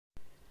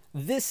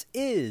This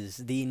is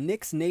the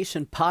Knicks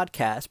Nation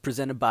podcast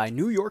presented by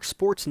New York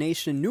Sports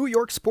Nation. New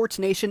York Sports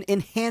Nation,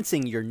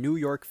 enhancing your New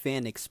York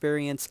fan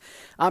experience.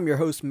 I'm your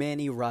host,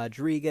 Manny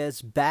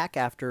Rodriguez, back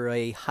after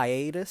a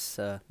hiatus,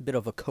 a bit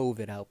of a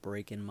COVID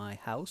outbreak in my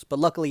house, but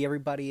luckily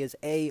everybody is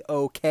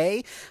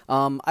A-OK.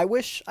 I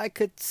wish I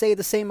could say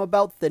the same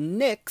about the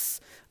Knicks.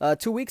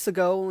 2 weeks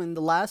ago, in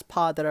the last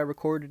pod that I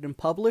recorded and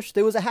published,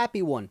 it was a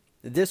happy one.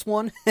 This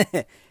one,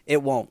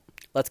 it won't.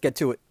 Let's get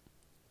to it.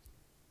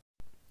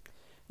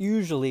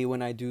 Usually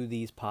when I do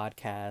these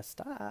podcasts,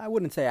 I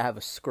wouldn't say I have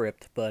a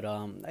script, but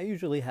I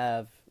usually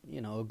have,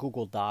 a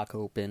Google Doc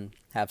open,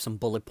 have some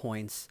bullet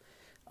points,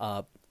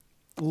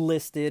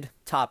 listed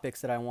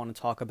topics that I want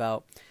to talk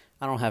about.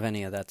 I don't have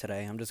any of that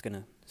today. I'm just going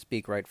to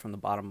speak right from the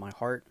bottom of my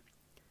heart.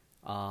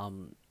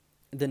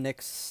 The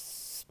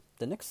Knicks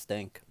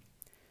stink.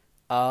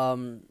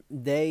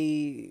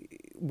 They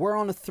were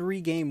on a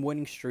 3-game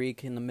winning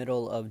streak in the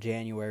middle of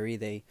January.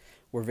 They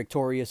were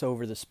victorious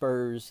over the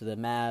Spurs, the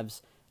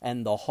Mavs,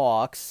 and the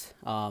Hawks,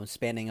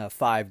 spanning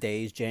 5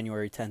 days,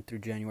 January 10th through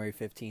January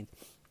 15th.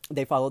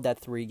 They followed that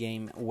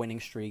 3-game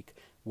winning streak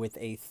with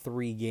a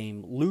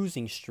 3-game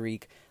losing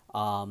streak.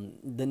 The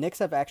Knicks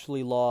have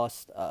actually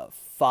lost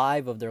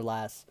 5 of their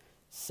last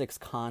 6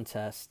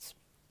 contests.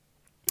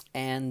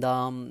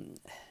 And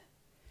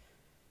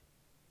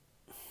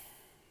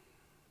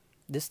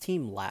this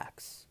team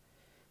lacks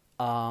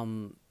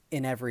in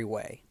every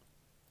way,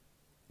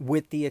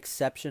 with the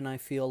exception, I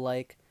feel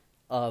like,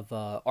 of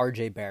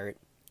R.J. Barrett,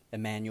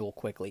 Emmanuel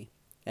Quickly,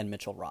 and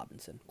Mitchell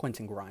Robinson.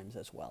 Quentin Grimes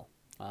as well.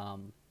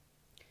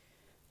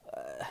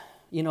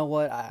 You know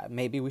what?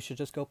 Maybe we should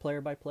just go player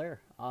by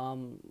player.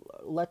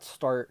 Let's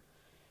start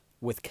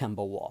with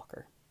Kemba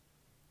Walker.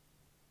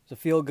 It's a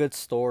feel-good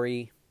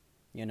story.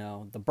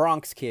 The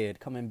Bronx kid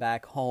coming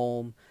back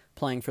home,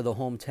 playing for the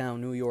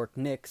hometown New York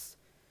Knicks.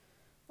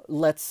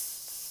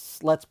 Let's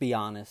be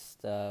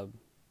honest. Kemba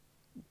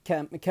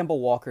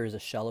Walker is a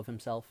shell of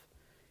himself.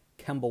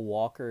 Kemba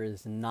Walker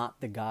is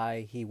not the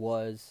guy he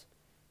was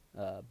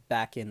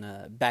back in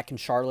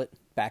Charlotte,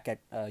 back at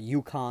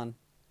UConn.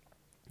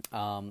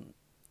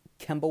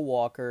 Kemba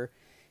Walker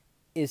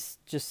is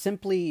just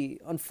simply,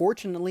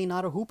 unfortunately,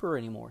 not a hooper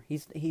anymore.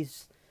 He's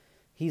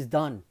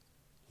done.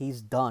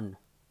 He's done,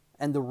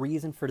 and the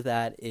reason for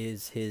that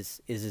is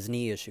his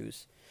knee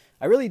issues.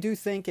 I really do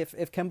think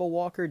if Kemba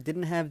Walker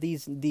didn't have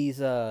these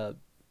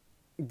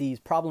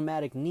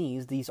problematic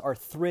knees, these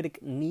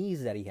arthritic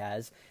knees that he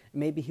has,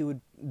 maybe he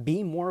would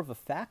be more of a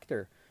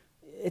factor.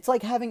 It's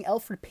like having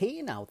Elfrid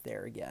Payton out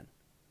there again.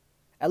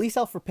 At least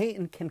Elfrid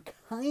Payton can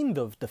kind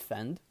of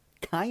defend.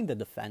 But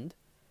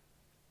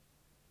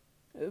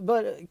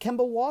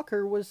Kemba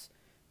Walker was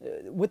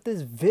with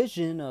this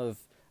vision of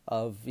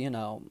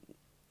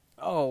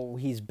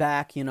he's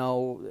back,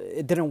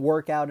 it didn't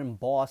work out in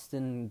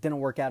Boston.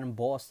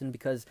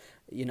 Because,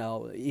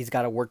 he's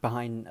got to work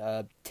behind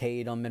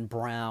Tatum and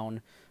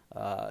Brown.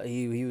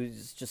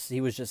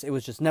 It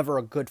was just never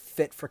a good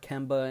fit for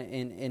Kemba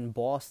in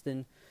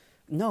Boston.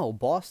 No,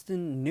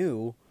 Boston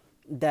knew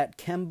that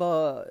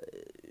Kemba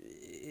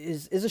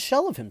is a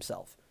shell of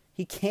himself.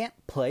 He can't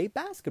play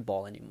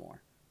basketball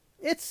anymore.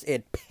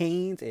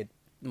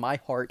 My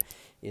heart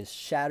is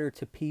shattered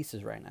to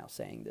pieces right now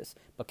saying this,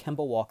 but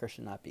Kemba Walker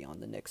should not be on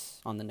the Knicks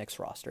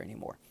roster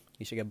anymore.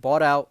 He should get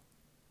bought out.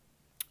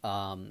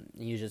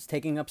 He's just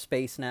taking up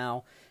space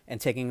now and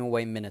taking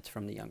away minutes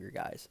from the younger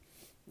guys.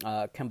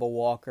 Kemba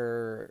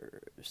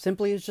Walker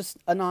simply is just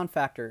a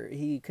non-factor.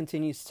 He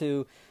continues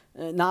to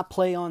not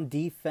play on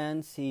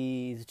defense.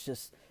 He's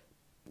just,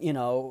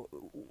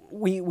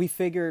 we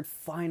figured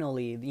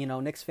finally,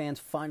 Knicks fans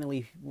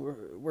finally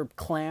were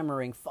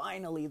clamoring.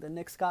 Finally, the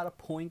Knicks got a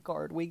point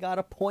guard. We got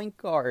a point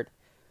guard.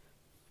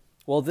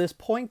 Well, this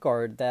point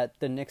guard that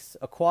the Knicks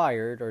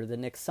acquired or the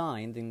Knicks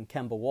signed in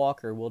Kemba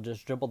Walker will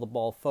just dribble the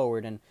ball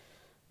forward and,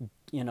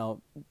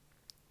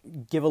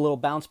 give a little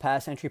bounce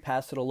pass, entry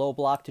pass to the low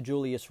block to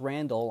Julius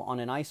Randle on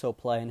an ISO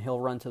play, and he'll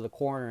run to the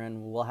corner,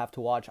 and we'll have to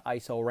watch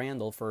ISO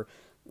Randle for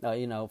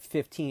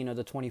 15 of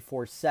the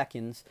 24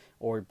 seconds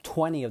or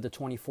 20 of the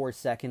 24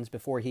 seconds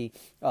before he,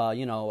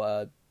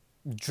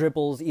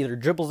 dribbles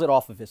it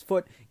off of his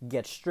foot,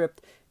 gets stripped,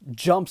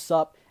 jumps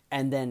up,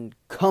 and then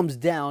comes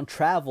down,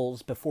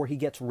 travels before he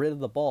gets rid of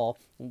the ball.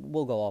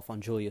 We'll go off on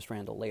Julius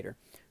Randle later.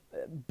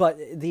 But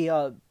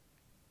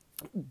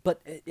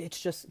it's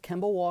just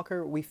Kemba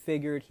Walker, we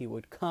figured he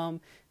would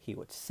come, he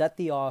would set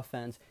the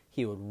offense,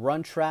 he would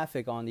run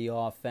traffic on the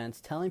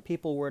offense, telling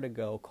people where to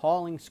go,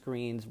 calling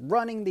screens,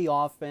 running the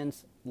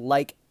offense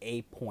like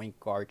a point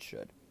guard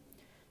should.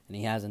 And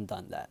he hasn't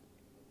done that.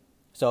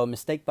 So a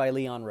mistake by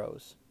Leon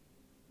Rose.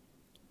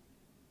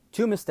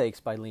 2 mistakes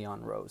by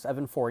Leon Rose.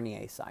 Evan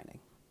Fournier signing.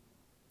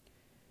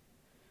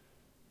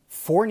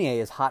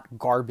 Fournier is hot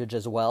garbage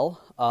as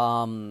well.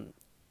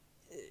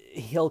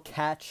 He'll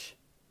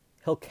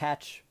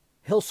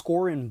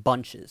score in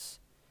bunches.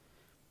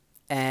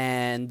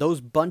 And those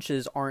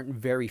bunches aren't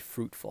very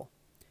fruitful.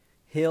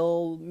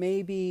 He'll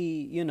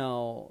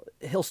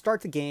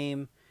start the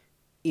game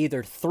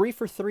either 3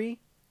 for 3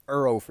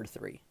 or 0 for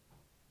 3.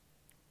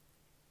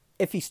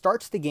 if he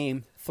starts the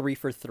game 3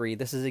 for 3,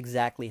 this is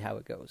exactly how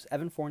it goes.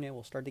 Evan Fournier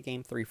will start the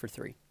game 3 for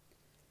 3.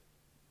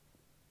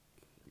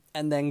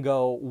 And then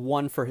go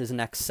 1 for his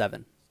next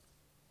 7.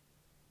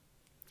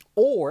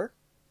 Or,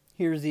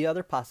 here's the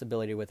other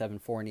possibility with Evan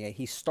Fournier.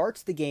 He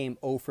starts the game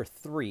 0 for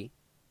 3,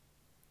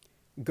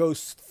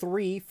 goes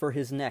 3 for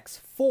his next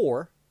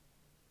 4,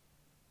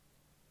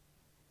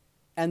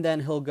 and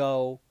then he'll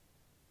go,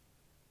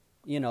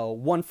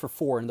 1 for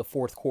 4 in the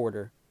fourth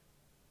quarter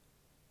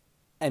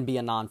and be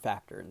a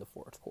non-factor in the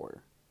fourth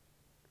quarter.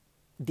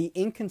 The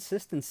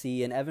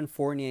inconsistency in Evan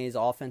Fournier's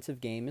offensive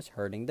game is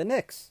hurting the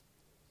Knicks.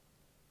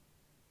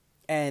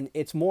 And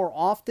it's more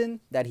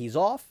often that he's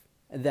off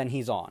than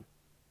he's on.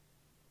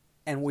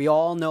 And we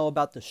all know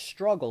about the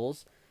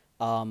struggles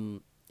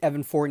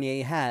Evan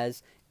Fournier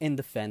has in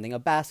defending a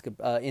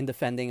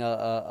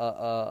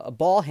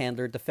ball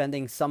handler,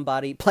 defending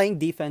somebody, playing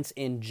defense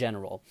in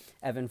general.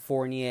 Evan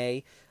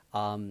Fournier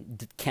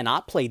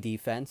cannot play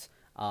defense.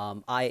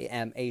 I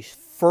am a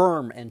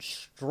firm and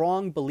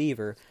strong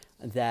believer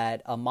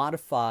that a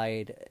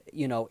modified,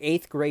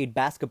 8th grade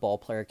basketball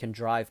player can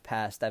drive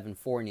past Evan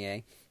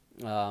Fournier.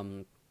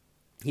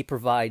 He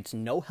provides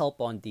no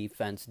help on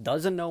defense,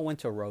 doesn't know when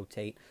to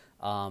rotate.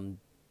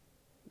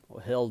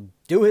 He'll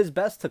do his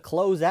best to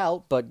close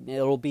out, but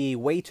it'll be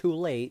way too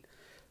late.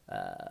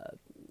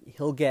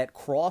 He'll get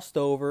crossed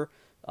over.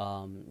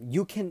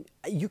 You can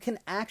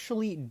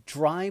actually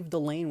drive the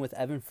lane with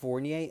Evan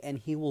Fournier, and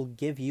he will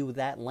give you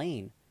that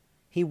lane.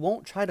 He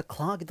won't try to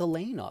clog the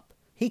lane up.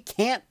 He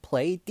can't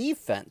play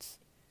defense.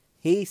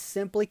 He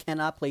simply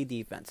cannot play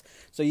defense.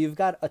 So you've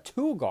got a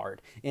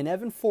 2-guard in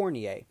Evan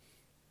Fournier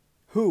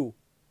who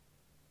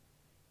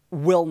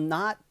will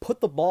not put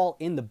the ball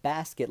in the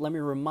basket. Let me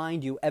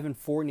remind you, Evan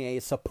Fournier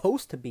is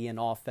supposed to be an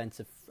offense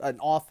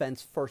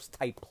first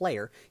type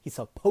player. He's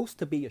supposed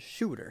to be a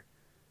shooter.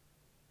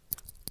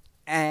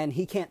 And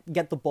he can't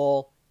get the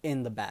ball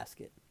in the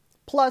basket.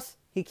 Plus,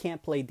 he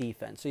can't play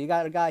defense. So you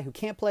got a guy who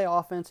can't play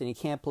offense and he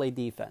can't play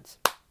defense.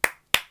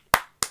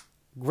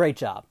 Great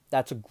job.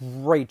 That's a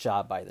great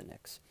job by the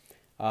Knicks.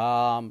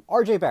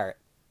 RJ Barrett.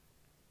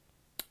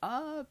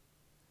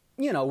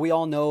 We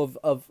all know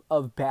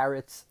of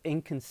Barrett's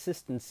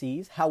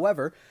inconsistencies.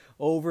 However,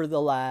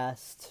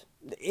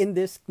 in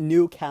this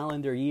new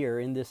calendar year,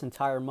 in this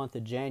entire month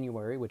of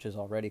January, which is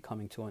already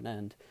coming to an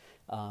end.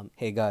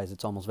 Hey guys,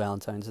 it's almost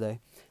Valentine's Day.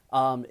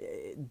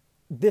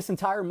 This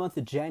entire month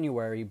of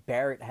January,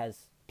 Barrett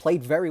has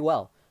played very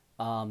well.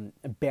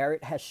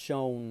 Barrett has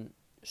shown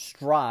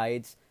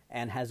strides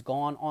and has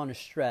gone on a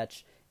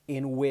stretch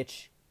in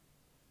which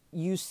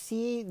you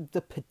see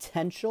the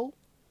potential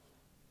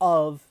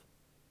of,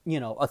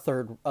 a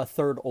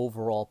third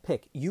overall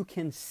pick. You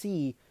can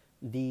see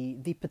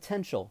the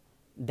potential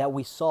that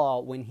we saw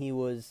when he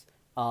was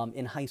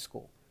in high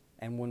school,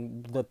 and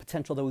when the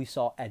potential that we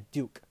saw at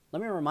Duke.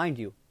 Let me remind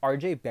you,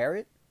 RJ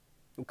Barrett,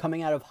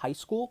 coming out of high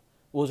school,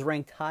 was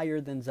ranked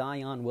higher than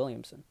Zion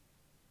Williamson.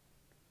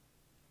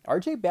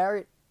 RJ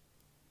Barrett,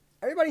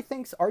 everybody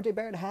thinks RJ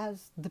Barrett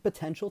has the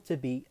potential to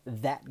be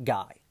that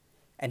guy.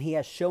 And he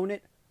has shown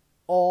it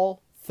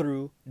all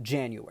through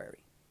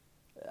January.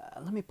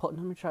 Let me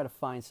try to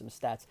find some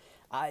stats.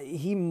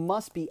 He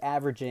must be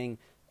averaging,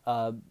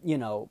 well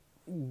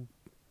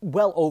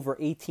over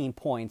 18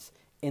 points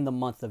in the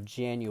month of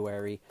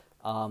January.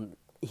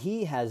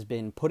 He has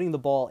been putting the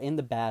ball in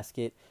the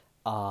basket.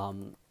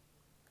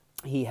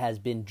 He has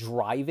been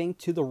driving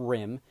to the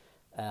rim.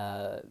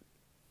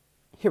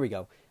 Here we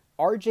go.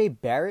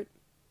 RJ Barrett,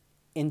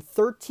 in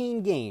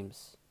 13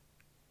 games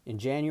in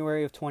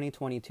January of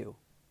 2022,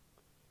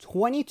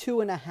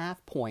 22.5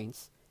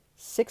 points,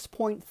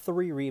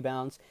 6.3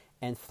 rebounds,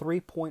 and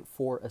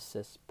 3.4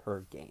 assists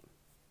per game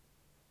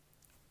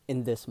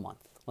in this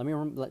month. If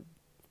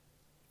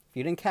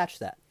you didn't catch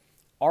that,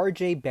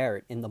 RJ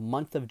Barrett in the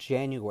month of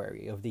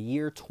January of the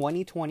year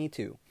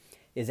 2022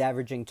 is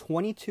averaging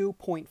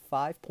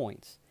 22.5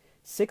 points,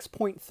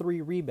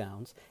 6.3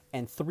 rebounds,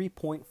 and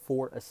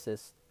 3.4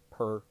 assists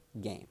per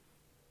game.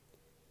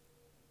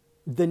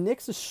 The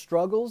Knicks'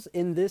 struggles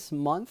in this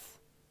month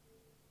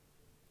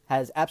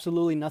has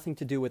absolutely nothing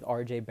to do with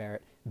RJ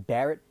Barrett.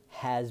 Barrett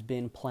has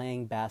been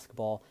playing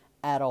basketball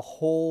at a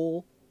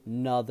whole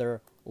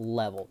nother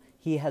level.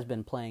 He has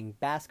been playing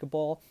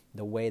basketball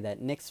the way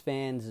that Knicks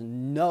fans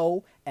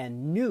know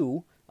and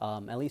knew,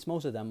 at least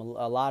most of them.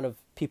 A lot of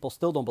people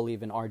still don't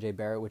believe in RJ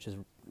Barrett, which is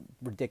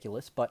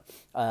ridiculous. But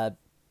right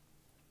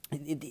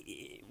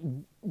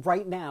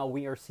now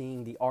we are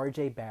seeing the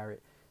RJ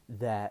Barrett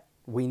that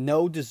we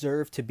know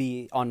deserve to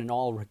be on an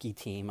all-rookie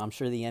team. I'm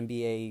sure the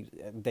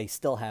NBA, they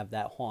still have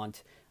that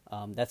haunt.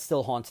 That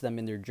still haunts them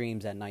in their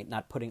dreams at night,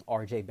 not putting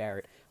RJ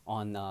Barrett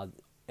on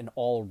an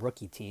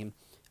all-rookie team.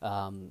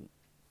 And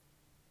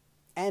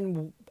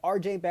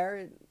RJ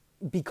Barrett,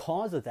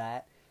 because of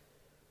that,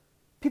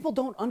 people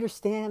don't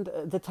understand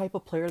the type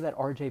of player that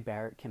RJ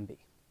Barrett can be.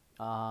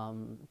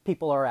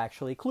 People are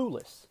actually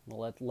clueless.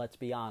 Let's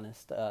be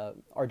honest.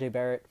 RJ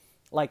Barrett,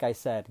 like I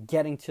said,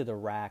 getting to the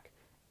rack,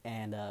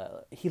 and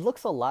he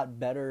looks a lot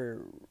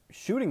better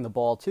shooting the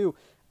ball too.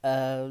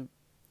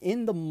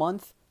 in the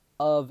month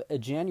of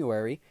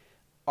January,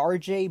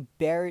 RJ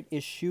Barrett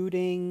is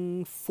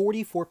shooting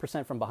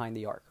 44% from behind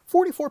the arc.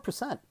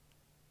 44%.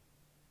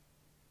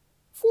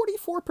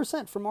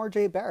 44% from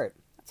RJ Barrett.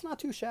 That's not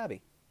too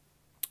shabby.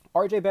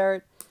 RJ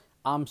Barrett,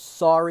 I'm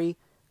sorry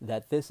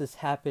that this is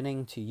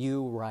happening to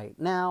you right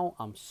now.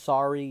 I'm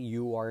sorry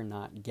you are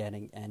not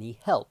getting any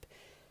help.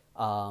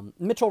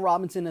 Mitchell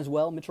Robinson as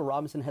well. Mitchell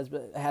Robinson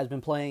has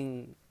been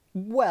playing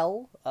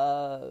well.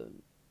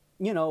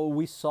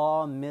 We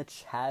saw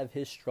Mitch have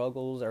his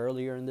struggles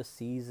earlier in the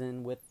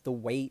season with the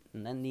weight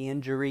and then the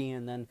injury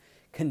and then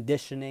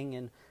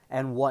conditioning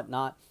and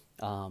whatnot.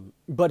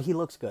 But he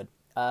looks good.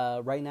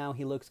 Right now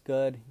he looks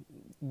good.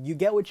 You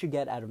get what you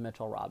get out of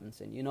Mitchell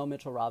Robinson.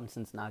 Mitchell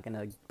Robinson's not going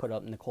to put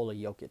up Nikola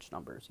Jokic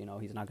numbers.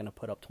 He's not going to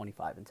put up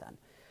 25 and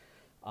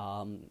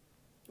 10.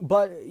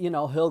 But,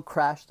 he'll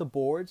crash the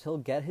boards. He'll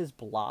get his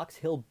blocks.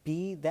 He'll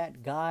be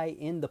that guy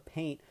in the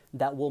paint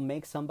that will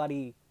make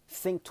somebody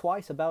think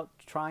twice about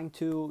trying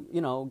to,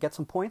 get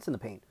some points in the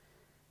paint.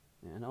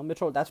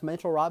 That's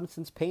Mitchell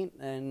Robinson's paint,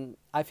 and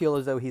I feel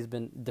as though he's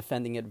been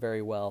defending it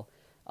very well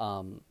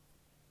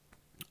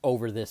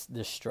over this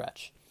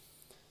stretch.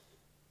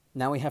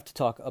 Now we have to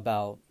talk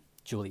about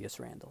Julius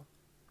Randle.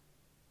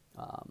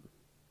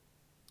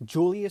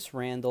 Julius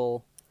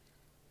Randle,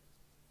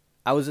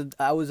 I was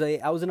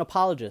an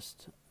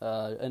apologist,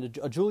 a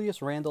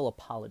Julius Randle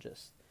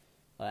apologist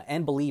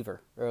and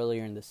believer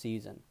earlier in the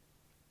season.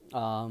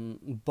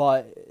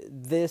 But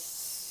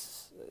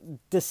this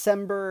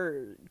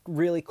December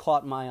really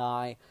caught my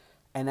eye,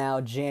 and now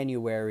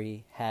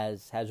January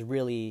has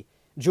really,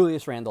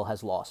 Julius Randle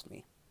has lost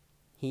me.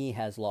 He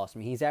has lost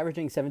me. He's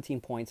averaging 17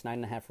 points,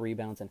 9.5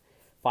 rebounds, and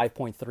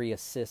 5.3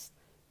 assists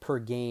per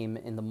game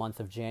in the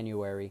month of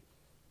January.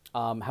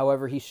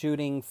 However, he's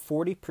shooting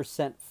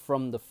 40%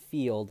 from the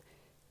field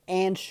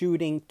and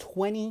shooting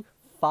 25%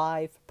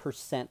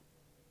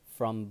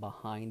 from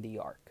behind the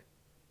arc.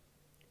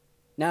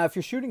 Now, if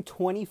you're shooting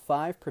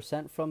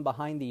 25% from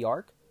behind the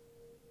arc,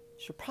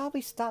 you should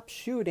probably stop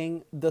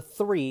shooting the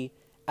three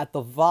at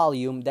the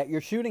volume that you're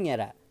shooting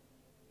it at.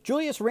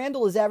 Julius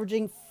Randle is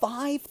averaging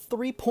 5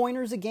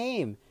 3-pointers a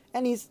game,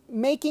 and he's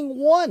making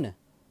 1.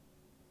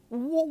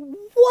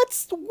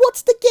 What's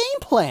the game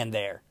plan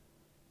there?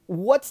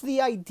 What's the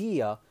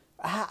idea?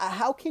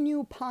 How can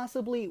you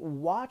possibly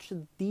watch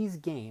these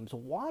games,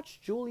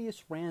 watch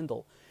Julius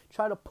Randle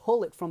try to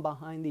pull it from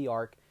behind the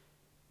arc,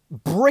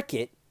 brick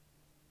it,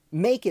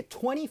 make it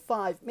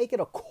 25, make it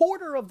a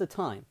quarter of the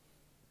time,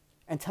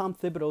 and Tom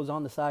Thibodeau's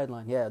on the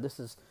sideline? Yeah, this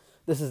is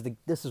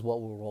what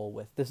we'll roll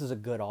with. This is a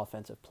good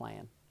offensive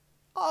plan.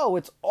 Oh,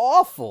 it's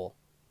awful.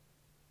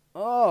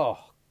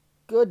 Oh,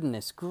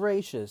 goodness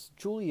gracious.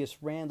 Julius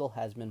Randle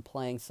has been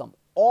playing some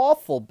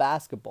awful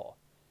basketball.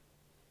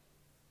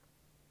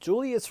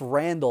 Julius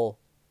Randle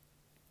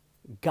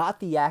got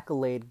the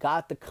accolade,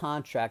 got the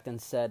contract,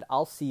 and said,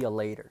 I'll see you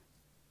later.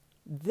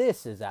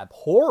 This is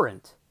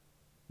abhorrent,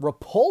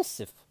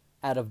 repulsive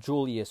out of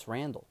Julius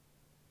Randle.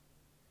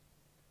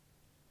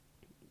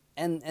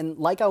 And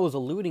like I was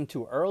alluding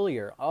to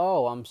earlier,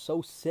 I'm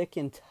so sick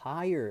and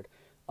tired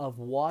of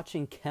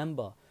watching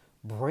Kemba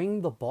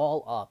bring the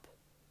ball up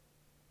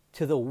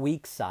to the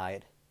weak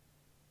side.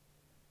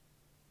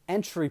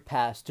 Entry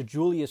pass to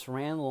Julius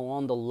Randle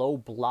on the low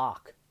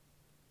block.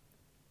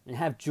 And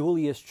have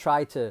Julius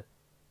try to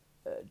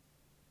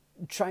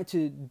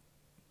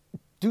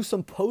do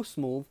some post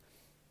move.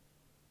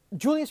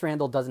 Julius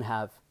Randle doesn't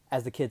have,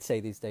 as the kids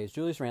say these days,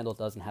 Julius Randle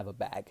doesn't have a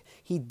bag.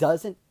 He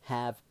doesn't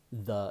have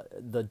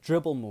the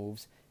dribble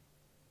moves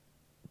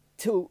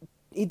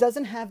he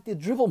doesn't have the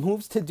dribble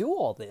moves to do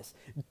all this.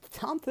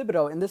 Tom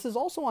Thibodeau, and this is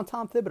also on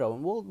Tom Thibodeau,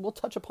 and we'll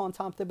touch upon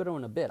Tom Thibodeau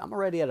in a bit. I'm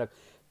already at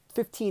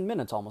 15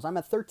 minutes almost. I'm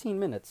at 13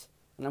 minutes,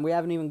 and we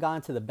haven't even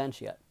gone to the bench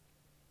yet.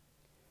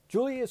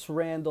 Julius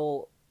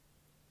Randle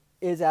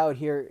is out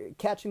here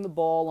catching the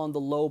ball on the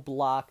low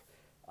block,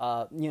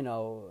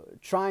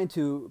 trying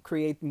to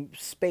create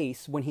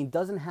space when he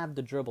doesn't have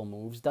the dribble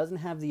moves, doesn't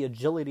have the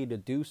agility to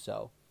do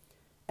so,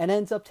 and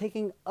ends up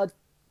taking a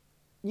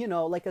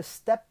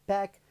step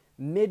back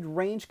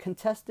mid-range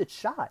contested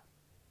shot.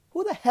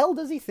 Who the hell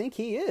does he think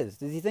he is?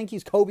 Does he think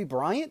he's Kobe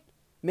Bryant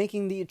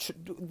making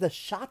the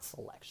shot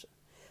selection?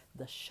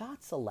 The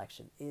shot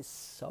selection is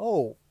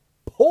so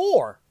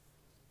poor.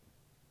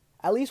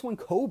 At least when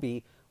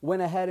Kobe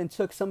went ahead and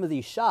took some of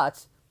these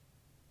shots,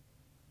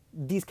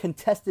 these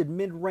contested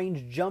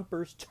mid-range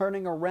jumpers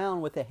turning around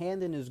with a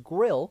hand in his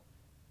grill,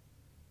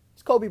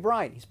 it's Kobe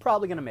Bryant. He's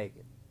probably going to make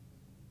it.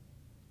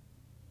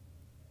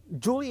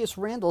 Julius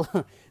Randle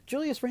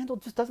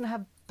just doesn't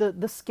have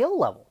the skill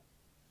level.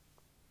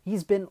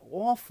 He's been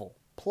awful.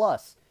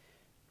 Plus,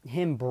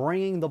 him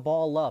bringing the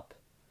ball up,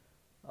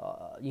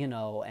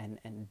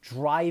 and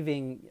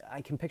driving.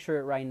 I can picture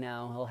it right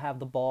now. He'll have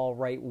the ball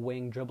right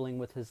wing, dribbling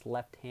with his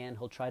left hand.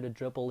 He'll try to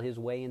dribble his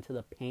way into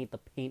the paint. The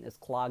paint is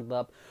clogged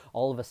up.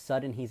 All of a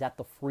sudden, he's at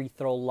the free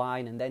throw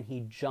line, and then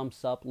he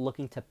jumps up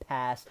looking to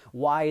pass.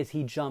 Why is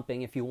he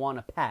jumping if you want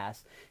to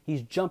pass?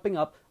 He's jumping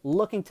up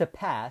looking to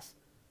pass,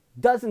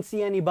 doesn't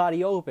see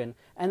anybody open,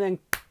 and then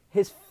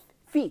his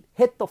feet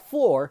hit the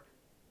floor,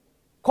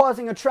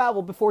 causing a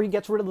travel before he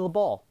gets rid of the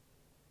ball.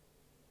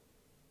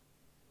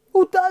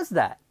 Who does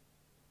that?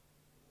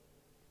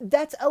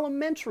 That's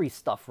elementary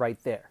stuff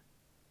right there.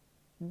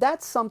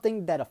 That's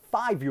something that a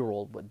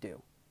 5-year-old would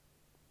do.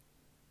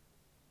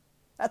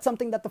 That's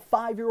something that the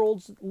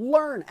 5-year-olds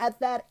learn at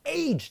that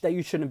age, that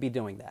you shouldn't be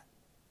doing that.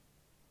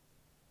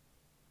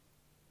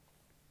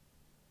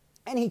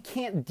 And he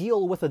can't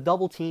deal with a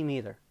double team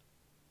either.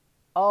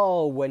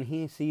 Oh, when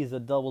he sees a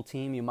double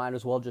team, you might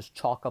as well just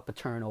chalk up a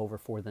turnover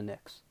for the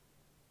Knicks.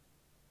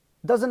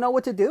 Doesn't know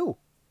what to do.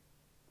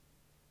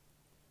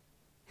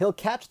 He'll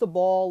catch the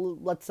ball,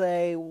 let's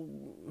say,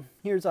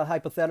 here's a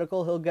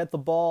hypothetical, he'll get the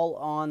ball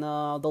on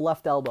the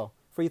left elbow.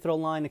 Free throw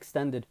line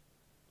extended.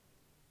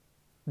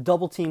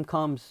 Double team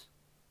comes.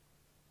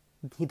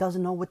 He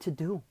doesn't know what to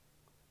do.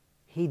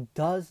 He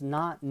does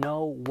not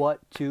know what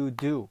to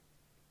do.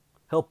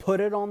 He'll put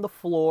it on the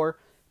floor,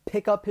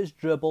 pick up his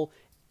dribble.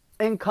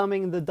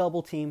 Incoming the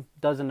double team,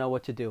 doesn't know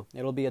what to do.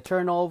 It'll be a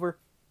turnover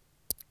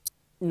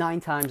 9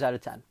 times out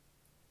of 10.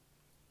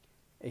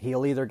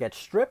 He'll either get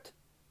stripped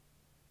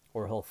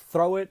or he'll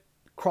throw it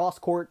cross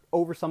court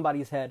over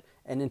somebody's head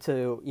and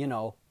into,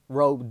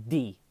 row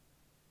D.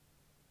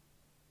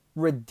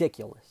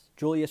 Ridiculous.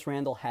 Julius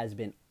Randle has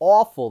been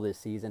awful this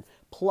season.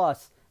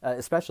 Plus,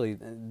 especially,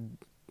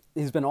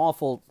 he's been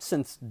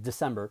since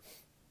December.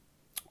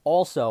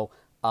 Also,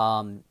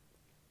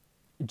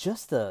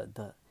 just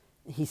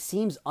he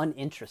seems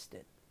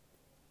uninterested.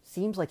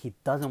 Seems like he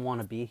doesn't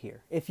want to be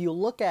here. If you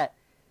look at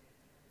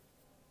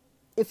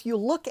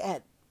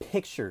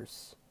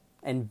pictures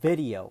and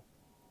videos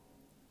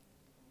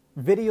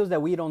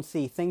that we don't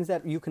see, things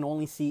that you can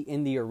only see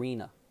in the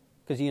arena.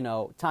 Because,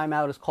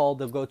 timeout is called,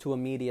 they'll go to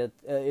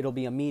it'll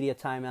be a media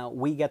timeout.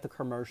 We get the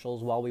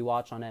commercials while we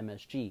watch on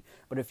MSG.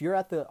 But if you're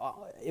at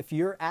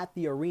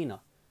the arena,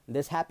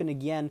 this happened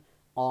again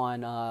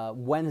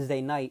on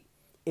Wednesday night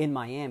in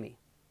Miami,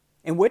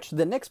 in which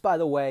the Knicks, by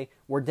the way,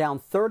 were down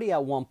 30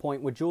 at one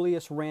point with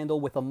Julius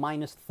Randle with a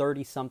minus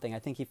 30-something. I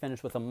think he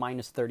finished with a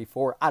minus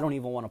 34. I don't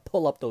even want to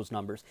pull up those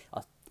numbers.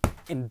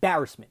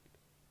 Embarrassment.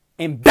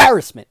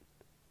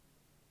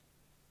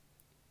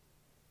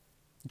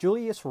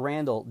 Julius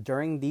Randle,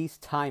 during these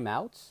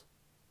timeouts,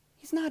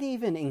 he's not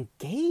even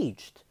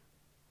engaged.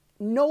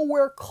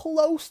 Nowhere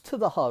close to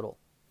the huddle.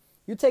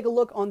 You take a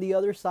look on the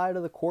other side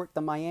of the court,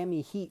 the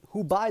Miami Heat,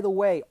 who, by the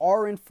way,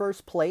 are in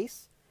first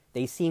place.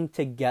 They seem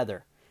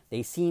together.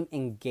 They seem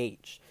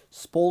engaged.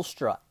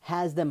 Spoelstra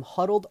has them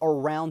huddled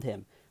around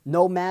him.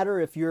 No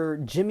matter if you're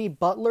Jimmy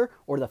Butler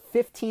or the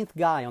 15th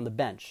guy on the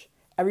bench.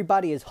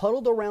 Everybody is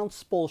huddled around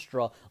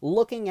Spoelstra,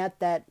 looking at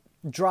that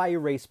dry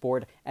erase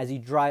board as he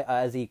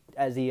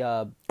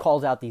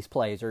calls out these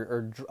plays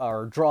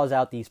or draws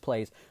out these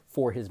plays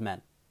for his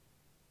men.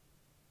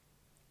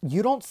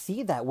 You don't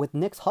see that with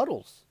Knicks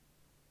huddles.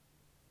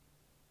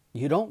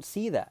 You don't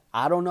see that.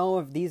 I don't know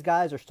if these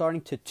guys are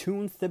starting to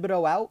tune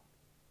Thibodeau out,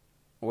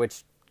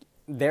 which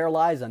there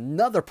lies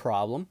another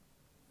problem.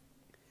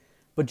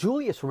 But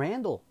Julius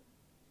Randle,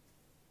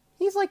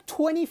 he's like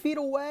 20 feet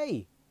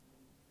away.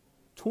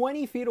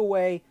 20 feet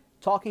away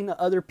talking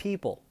to other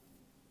people.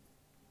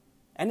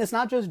 And it's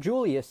not just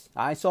Julius.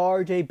 I saw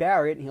R.J.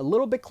 Barrett a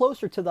little bit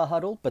closer to the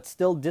huddle, but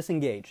still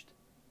disengaged.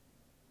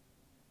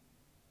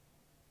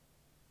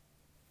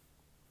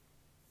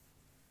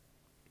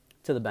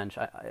 To the bench,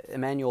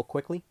 Emmanuel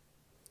Quickley.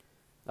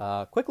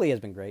 Quickley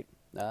has been great.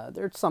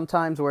 There's some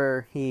times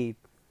where he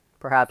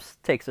perhaps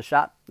takes a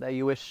shot that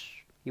you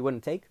wish he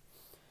wouldn't take.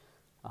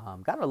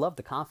 Gotta love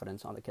the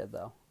confidence on the kid,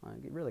 though.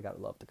 You really gotta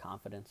love the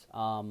confidence.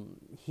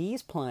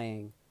 He's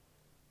playing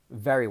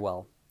very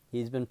well.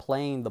 He's been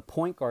playing the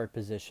point guard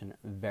position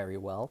very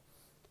well.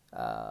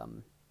 I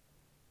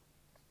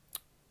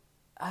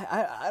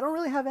don't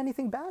really have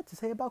anything bad to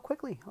say about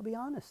Quickley, I'll be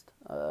honest.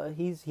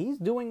 He's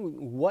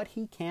doing what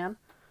he can.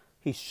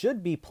 He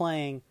should be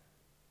playing,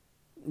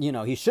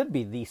 he should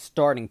be the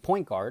starting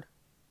point guard.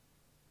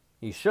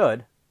 He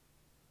should.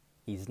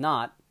 He's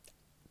not.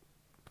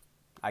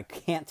 I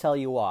can't tell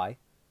you why.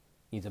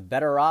 He's a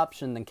better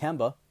option than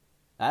Kemba.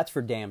 That's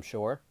for damn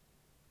sure.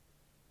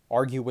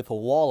 Argue with a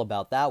wall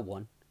about that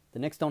one. The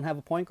Knicks don't have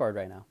a point guard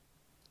right now.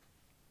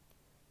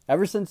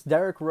 Ever since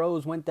Derrick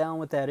Rose went down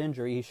with that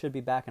injury, he should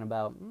be back in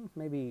about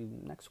maybe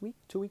next week,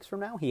 2 weeks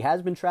from now. He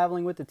has been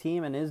traveling with the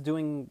team and is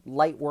doing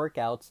light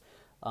workouts,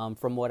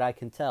 from what I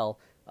can tell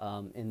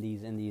in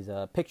these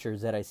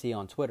pictures that I see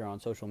on Twitter,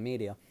 on social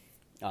media.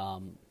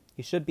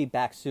 He should be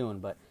back soon,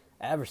 but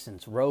ever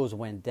since Rose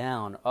went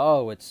down,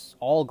 it's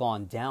all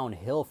gone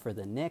downhill for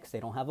the Knicks. They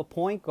don't have a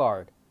point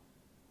guard.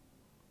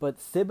 But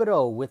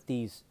Thibodeau, with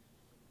these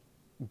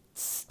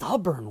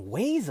stubborn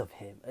ways of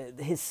him,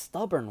 his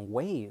stubborn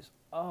ways,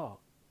 oh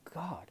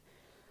God.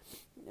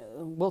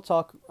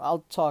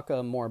 I'll talk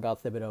more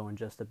about Thibodeau in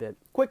just a bit.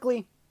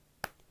 Quickly,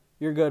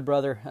 you're good,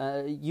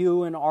 brother.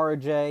 You and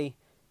RJ,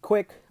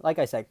 Quick,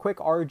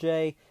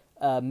 RJ,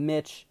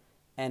 Mitch,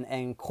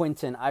 and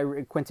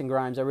Quentin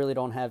Grimes. I really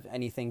don't have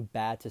anything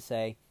bad to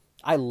say.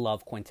 I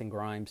love Quentin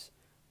Grimes.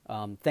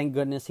 Thank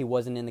goodness he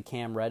wasn't in the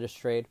Cam Reddish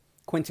trade.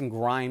 Quentin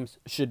Grimes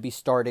should be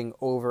starting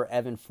over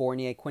Evan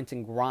Fournier.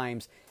 Quentin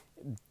Grimes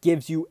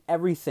gives you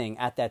everything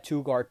at that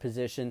two-guard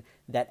position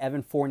that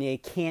Evan Fournier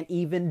can't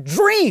even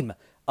dream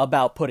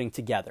about putting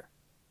together.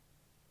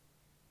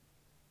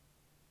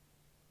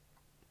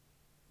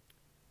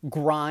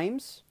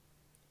 Grimes,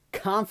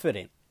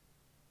 confident,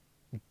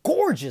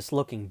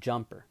 gorgeous-looking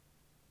jumper.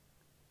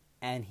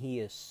 And he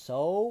is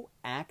so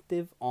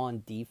active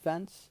on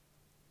defense.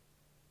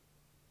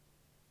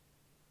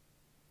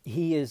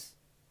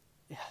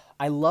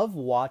 I love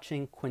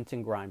watching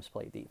Quentin Grimes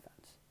play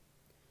defense.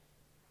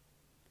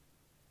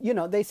 You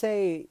know, they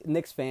say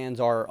Knicks fans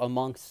are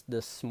amongst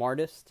the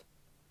smartest.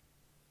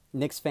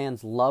 Knicks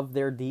fans love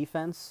their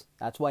defense.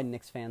 That's why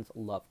Knicks fans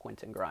love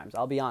Quentin Grimes.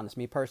 I'll be honest,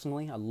 me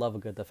personally, I love a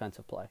good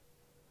defensive play.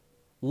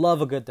 Love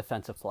a good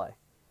defensive play.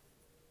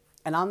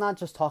 And I'm not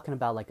just talking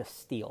about like a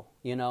steal.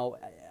 You know,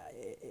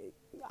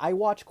 I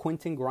watch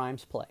Quentin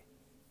Grimes play.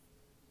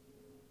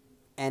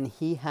 And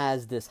he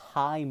has this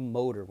high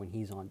motor when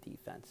he's on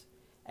defense.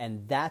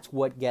 And that's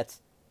what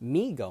gets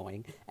me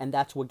going. And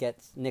that's what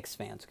gets Knicks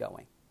fans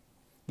going.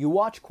 You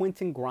watch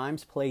Quentin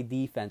Grimes play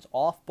defense,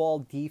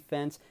 off-ball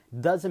defense.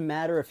 Doesn't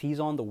matter if he's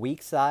on the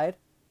weak side.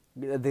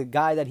 The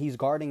guy that he's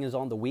guarding is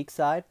on the weak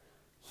side.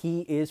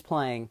 He is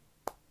playing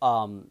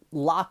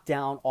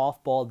lockdown,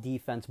 off-ball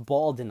defense,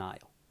 ball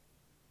denial.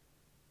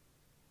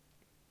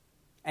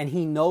 And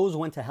he knows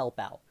when to help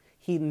out.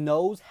 He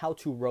knows how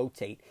to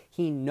rotate.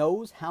 He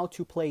knows how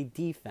to play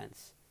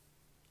defense,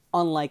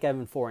 unlike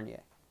Evan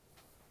Fournier.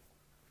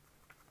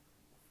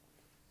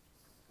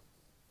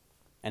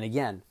 And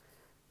again,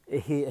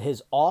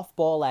 his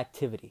off-ball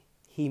activity.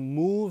 He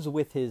moves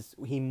with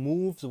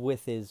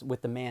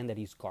the man that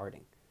he's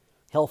guarding.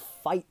 He'll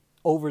fight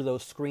over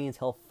those screens.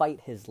 He'll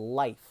fight his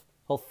life.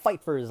 He'll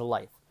fight for his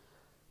life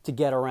to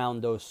get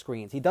around those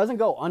screens. He doesn't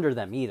go under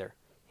them either.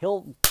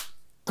 He'll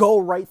go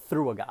right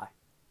through a guy.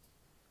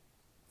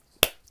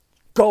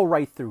 Go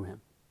right through him.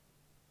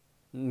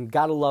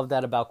 Gotta love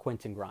that about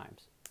Quentin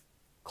Grimes.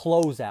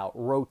 Closeout,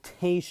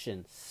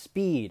 rotation,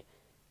 speed,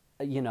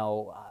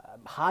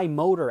 high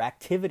motor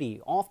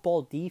activity,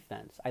 off-ball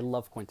defense. I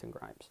love Quentin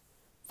Grimes.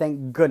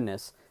 Thank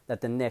goodness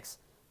that the Knicks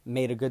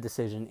made a good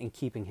decision in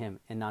keeping him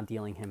and not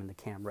dealing him in the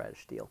Cam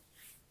Reddish deal.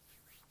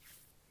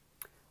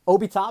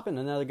 Obi Toppin,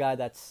 another guy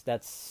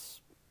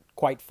that's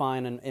quite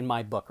fine in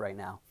my book right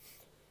now.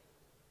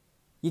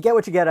 You get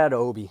what you get out of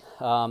Obi.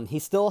 He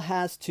still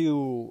has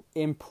to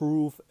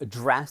improve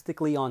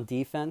drastically on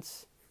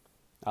defense.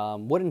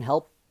 Wouldn't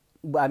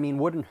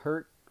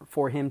hurt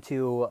for him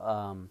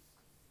to.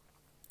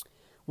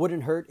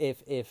 Wouldn't hurt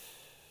if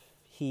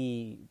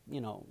he, I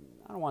don't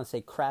want to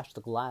say crash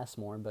the glass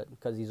more, but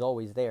because he's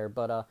always there.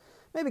 But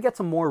maybe get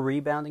some more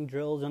rebounding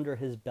drills under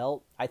his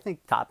belt. I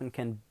think Toppin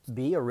can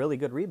be a really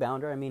good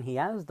rebounder. I mean, he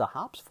has the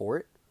hops for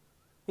it.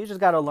 He's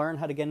just got to learn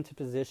how to get into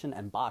position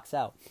and box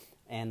out.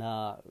 And,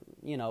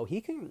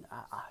 he can,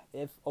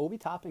 if Obi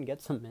Toppin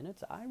gets some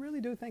minutes, I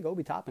really do think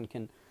Obi Toppin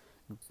can,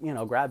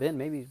 grab in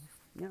maybe,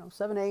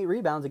 7 to 8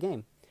 rebounds a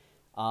game.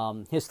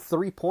 His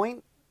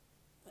 3-point,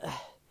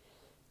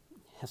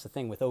 that's the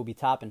thing with Obi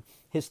Toppin.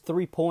 His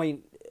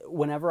 3-point,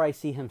 whenever I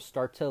see him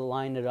start to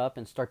line it up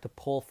and start to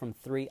pull from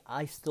 3,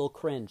 I still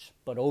cringe.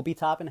 But Obi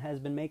Toppin has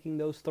been making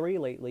those 3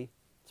 lately,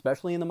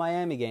 especially in the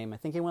Miami game. I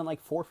think he went like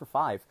 4 for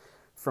 5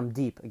 from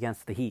deep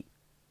against the Heat.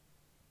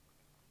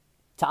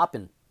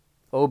 Toppin.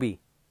 Obi,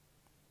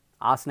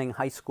 Ossining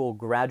High School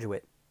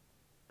graduate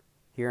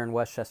here in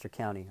Westchester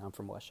County. I'm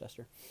from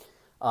Westchester.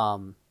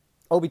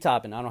 Obi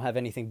Toppin, I don't have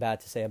anything bad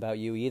to say about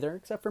you either,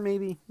 except for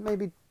maybe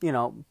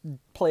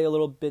play a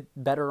little bit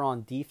better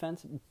on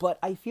defense. But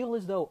I feel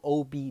as though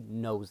Obi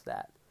knows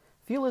that.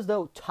 I feel as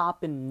though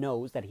Toppin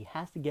knows that he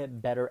has to get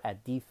better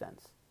at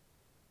defense.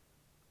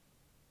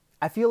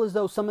 I feel as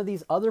though some of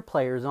these other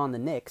players on the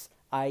Knicks,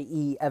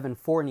 i.e. Evan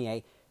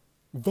Fournier,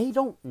 they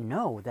don't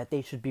know that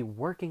they should be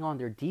working on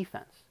their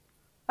defense.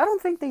 I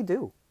don't think they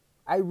do.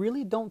 I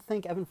really don't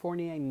think Evan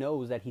Fournier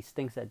knows that he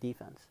stinks at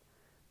defense.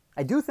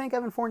 I do think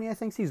Evan Fournier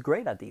thinks he's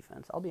great at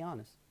defense. I'll be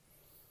honest.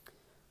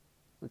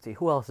 Let's see,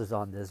 who else is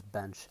on this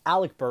bench?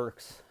 Alec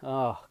Burks.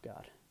 Oh,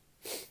 God.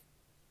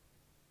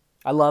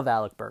 I love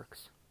Alec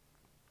Burks.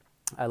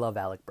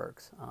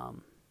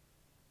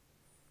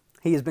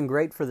 He has been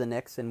great for the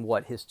Knicks in,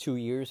 his 2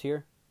 years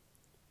here?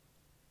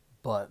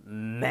 But,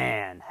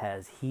 man,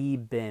 has he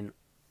been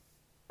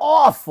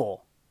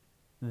awful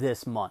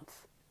this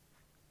month.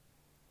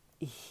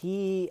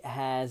 He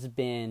has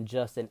been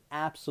just an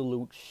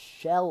absolute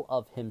shell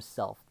of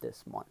himself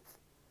this month.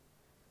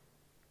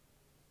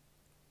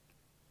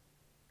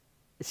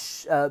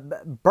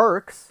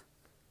 Burks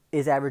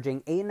is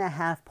averaging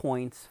 8.5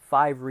 points,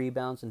 5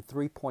 rebounds, and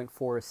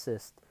 3.4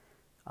 assists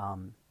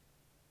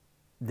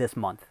this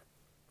month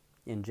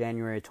in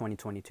January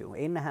 2022.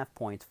 8.5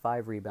 points,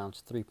 5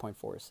 rebounds,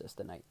 3.4 assists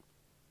a night.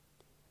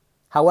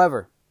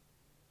 However,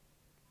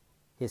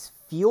 his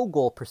field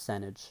goal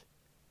percentage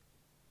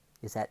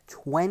is at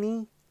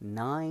 29%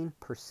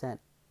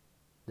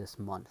 this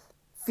month.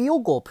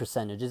 Field goal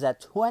percentage is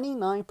at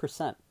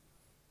 29%.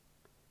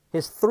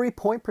 His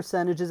 3-point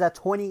percentage is at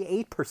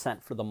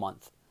 28% for the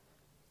month.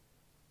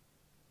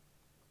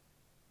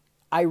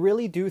 I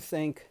really do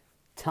think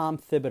Tom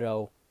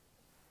Thibodeau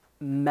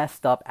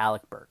messed up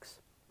Alec Burks.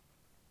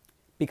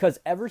 Because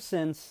ever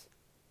since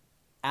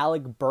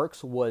Alec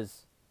Burks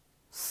was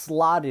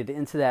slotted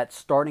into that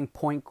starting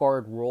point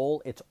guard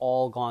role, it's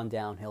all gone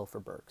downhill for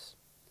Burks.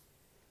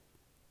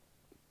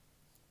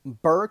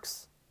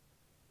 Burks,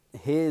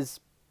 his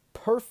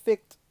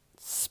perfect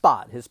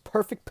spot, his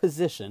perfect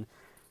position,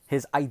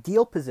 his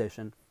ideal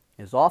position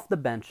is off the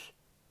bench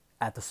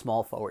at the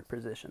small forward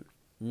position,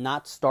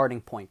 not starting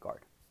point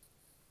guard.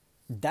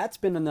 That's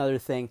been another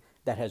thing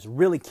that has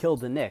really killed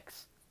the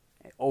Knicks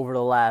over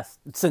the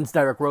since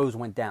Derrick Rose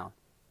went down.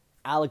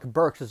 Alec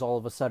Burks is all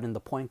of a sudden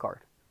the point guard.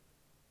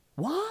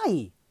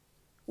 Why?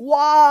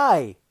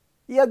 Why?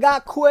 You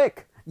got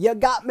Quick. You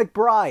got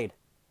McBride.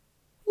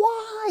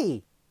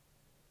 Why?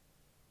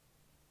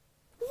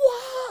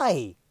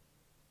 Why?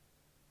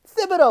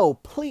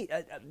 Thibodeau, please.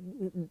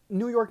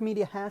 New York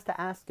media has to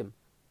ask him,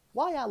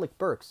 why Alec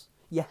Burks?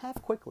 You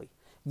have Quickly.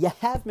 You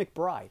have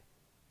McBride.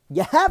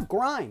 You have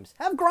Grimes.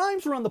 Have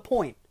Grimes run the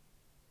point.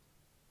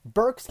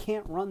 Burks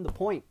can't run the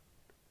point.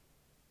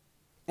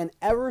 And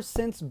ever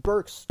since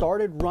Burks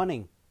started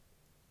running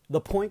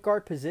the point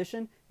guard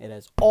position, it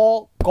has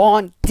all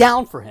gone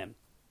down for him.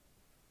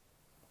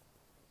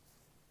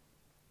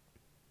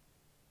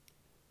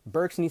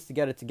 Burks needs to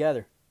get it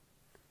together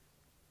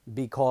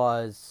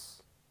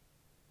because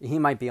he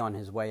might be on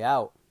his way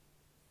out.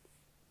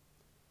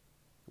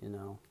 You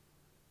know.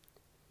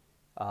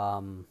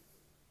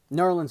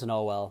 Nerlens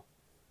Noel.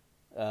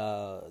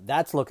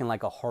 That's looking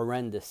like a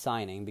horrendous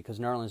signing because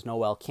Nerlens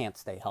Noel can't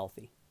stay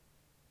healthy.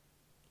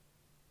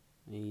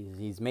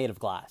 He's made of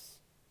glass.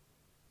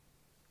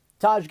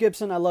 Taj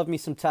Gibson, I love me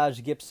some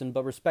Taj Gibson,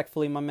 but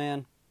respectfully, my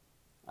man,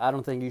 I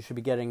don't think you should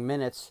be getting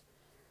minutes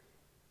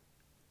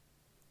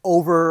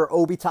over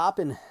Obi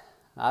Toppin.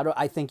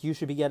 I think you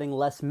should be getting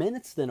less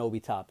minutes than Obi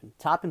Toppin.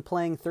 Toppin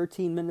playing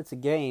 13 minutes a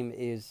game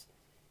is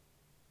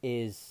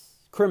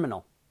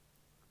criminal.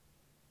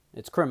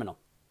 It's criminal.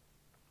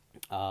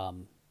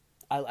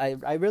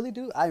 I really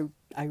do. I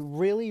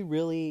really,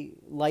 really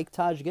like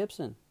Taj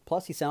Gibson.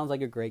 Plus, he sounds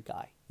like a great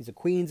guy. He's a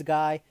Queens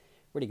guy.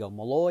 Where'd he go?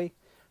 Malloy?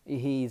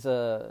 He's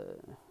where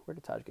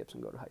did Taj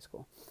Gibson go to high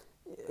school?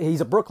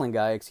 He's a Brooklyn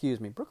guy, excuse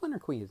me. Brooklyn or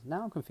Queens?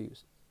 Now I'm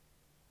confused.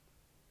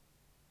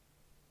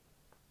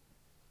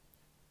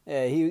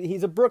 Yeah,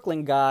 he's a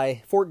Brooklyn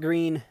guy. Fort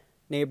Greene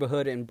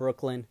neighborhood in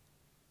Brooklyn.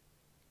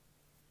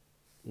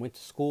 Went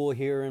to school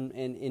here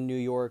in New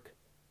York.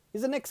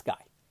 He's a Knicks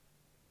guy.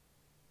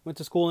 Went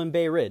to school in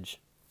Bay Ridge.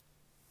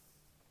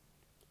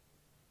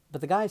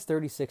 But the guy's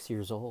 36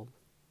 years old,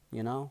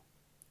 you know?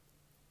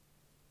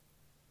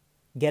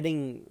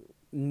 Getting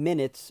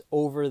minutes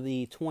over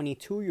the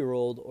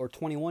 22-year-old or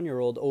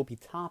 21-year-old Obi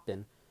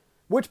Toppin,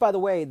 which, by the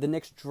way, the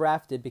Knicks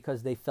drafted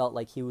because they felt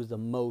like he was the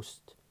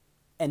most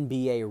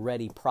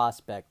NBA-ready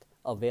prospect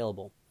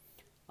available.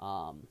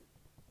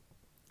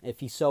 If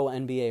he's so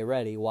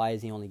NBA-ready, why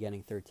is he only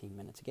getting 13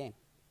 minutes a game?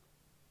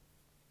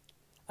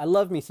 I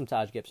love me some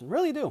Taj Gibson,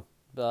 really do,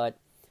 but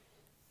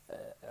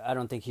I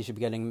don't think he should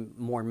be getting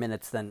more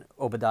minutes than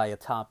Obadiah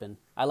Toppin.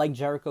 I like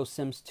Jericho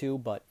Sims too,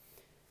 but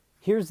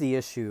here's the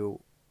issue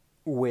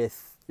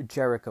with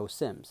Jericho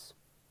Sims.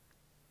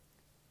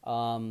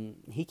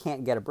 He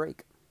can't get a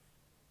break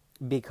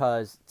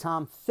because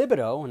Tom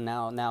Thibodeau, and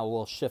now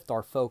we'll shift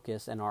our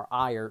focus and our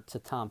ire to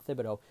Tom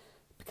Thibodeau,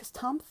 because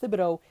Tom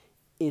Thibodeau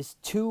is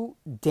too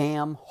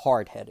damn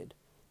hard-headed.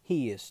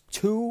 He is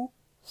too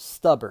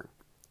stubborn.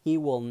 He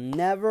will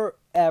never,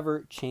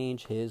 ever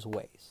change his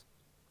ways.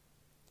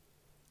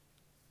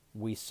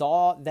 We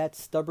saw that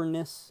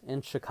stubbornness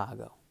in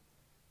Chicago.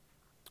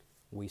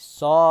 We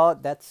saw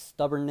that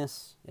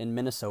stubbornness in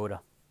Minnesota.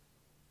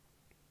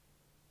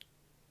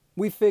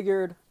 We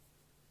figured,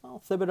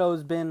 well,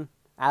 Thibodeau's been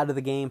out of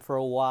the game for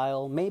a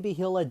while. Maybe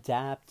he'll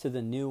adapt to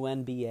the new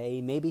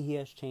NBA. Maybe he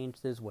has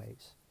changed his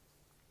ways.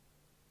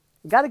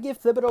 Got to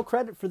give Thibodeau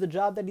credit for the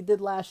job that he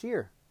did last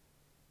year.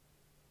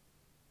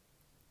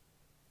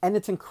 And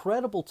it's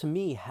incredible to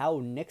me how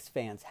Knicks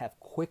fans have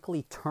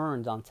quickly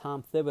turned on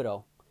Tom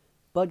Thibodeau.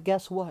 But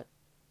guess what?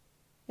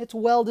 It's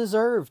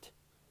well-deserved.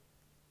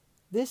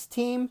 This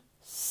team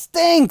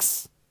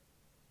stinks.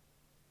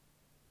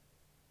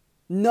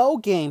 No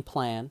game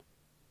plan.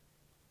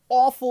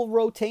 Awful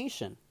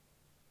rotation.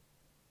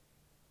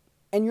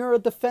 And you're a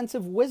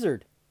defensive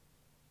wizard.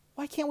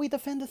 Why can't we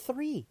defend a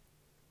three?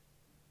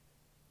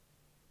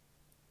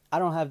 I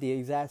don't have the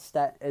exact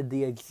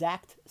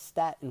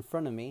stat in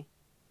front of me.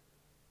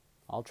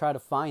 I'll try to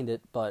find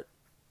it, but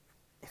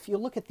if you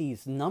look at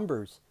these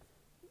numbers,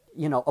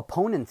 you know,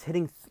 opponents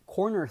hitting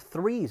corner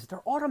threes,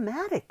 they're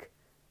automatic.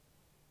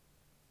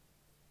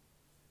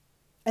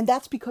 And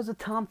that's because of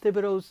Tom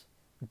Thibodeau's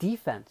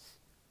defense.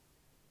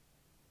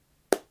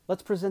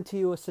 Let's present to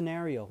you a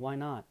scenario. Why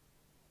not?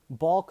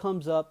 Ball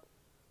comes up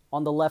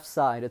on the left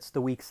side. It's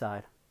the weak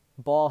side.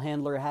 Ball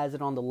handler has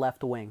it on the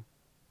left wing.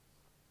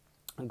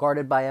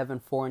 Guarded by Evan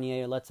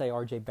Fournier. Let's say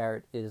RJ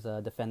Barrett is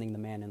defending the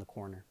man in the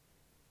corner.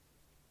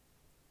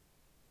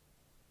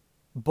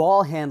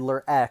 ball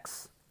handler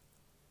X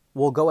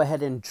will go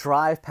ahead and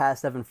drive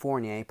past Evan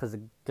Fournier because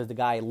the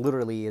guy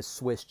literally is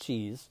Swiss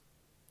cheese.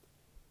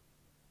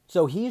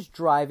 So he's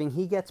driving,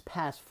 he gets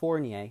past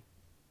Fournier.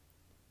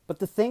 But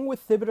the thing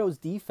with Thibodeau's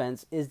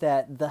defense is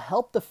that the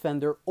help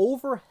defender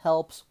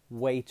overhelps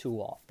way too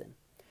often.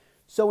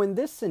 So in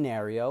this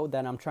scenario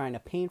that I'm trying to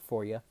paint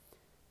for you,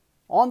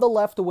 on the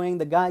left wing,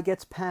 the guy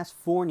gets past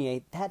Fournier.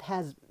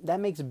 That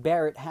makes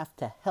Barrett have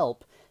to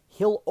help.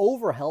 He'll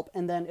overhelp,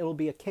 and then it'll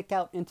be a kick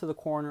out into the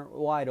corner,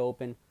 wide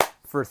open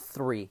for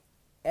 3.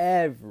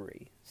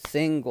 Every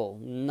single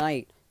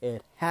night.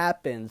 It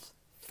happens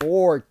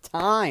 4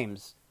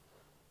 times.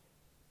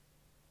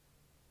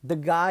 The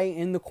guy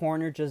in the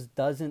corner just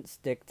doesn't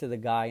stick to the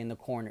guy in the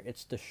corner.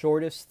 It's the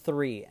shortest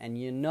 3. And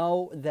you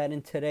know that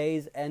in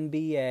today's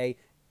NBA,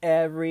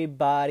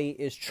 everybody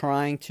is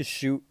trying to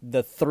shoot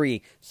the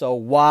 3. So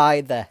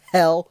why the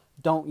hell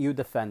don't you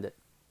defend it?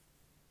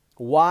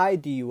 Why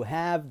do you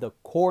have the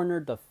corner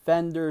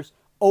defenders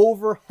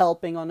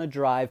over-helping on a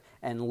drive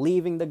and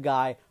leaving the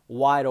guy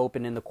wide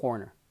open in the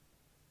corner?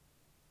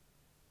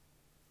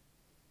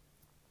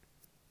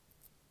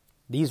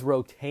 These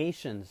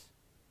rotations.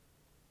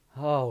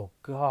 Oh,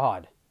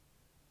 God.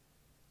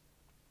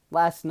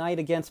 Last night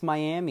against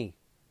Miami,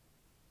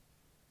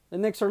 the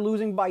Knicks are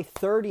losing by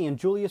 30 and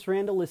Julius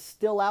Randle is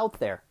still out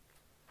there.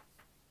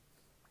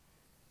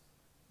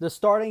 The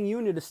starting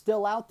unit is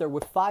still out there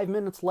with 5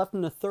 minutes left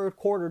in the third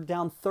quarter,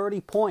 down 30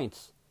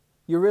 points.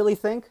 You really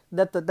think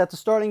that the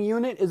starting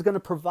unit is going to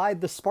provide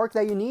the spark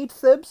that you need,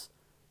 Thibs?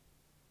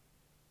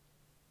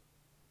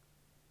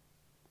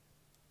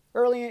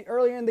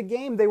 Earlier in the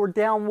game, they were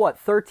down,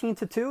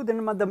 13-2?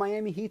 Didn't the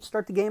Miami Heat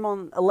start the game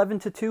on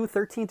 11-2,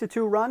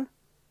 13-2 run?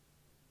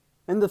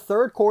 In the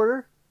third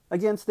quarter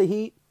against the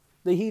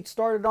Heat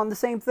started on the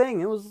same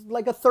thing. It was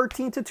like a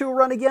 13-2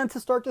 run again to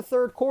start the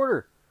third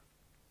quarter.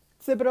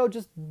 Thibodeau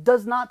just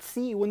does not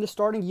see when the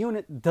starting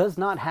unit does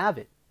not have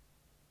it.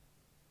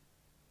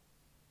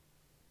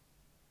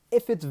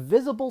 If it's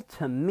visible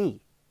to me,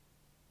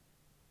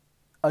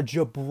 a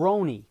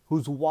jabroni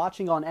who's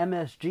watching on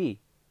MSG,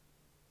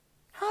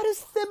 how does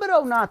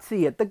Thibodeau not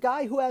see it? The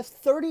guy who has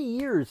 30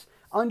 years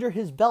under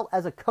his belt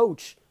as a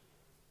coach,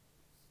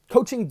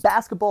 coaching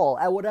basketball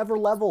at whatever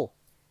level.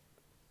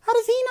 How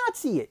does he not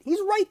see it? He's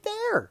right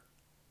there.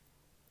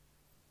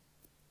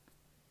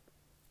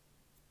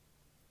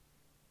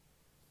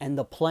 And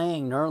the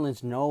playing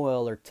Nerlens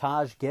Noel or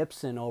Taj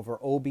Gibson over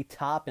Obi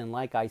Toppin,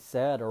 like I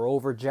said, or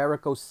over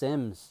Jericho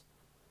Sims.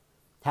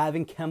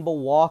 Having Kemba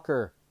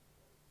Walker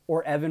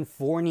or Evan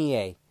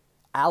Fournier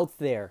out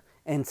there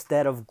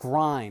instead of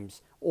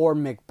Grimes or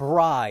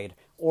McBride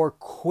or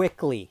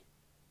Quickly.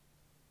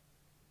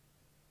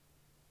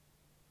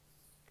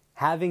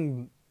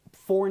 Having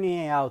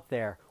Fournier out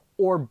there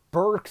or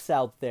Burks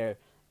out there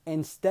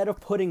instead of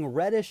putting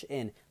Reddish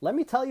in. Let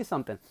me tell you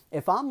something.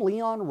 If I'm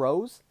Leon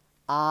Rose,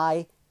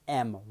 I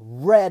am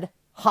red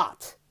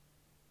hot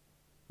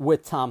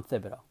with Tom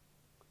Thibodeau.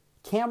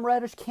 Cam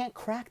Reddish can't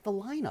crack the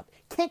lineup,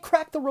 can't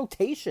crack the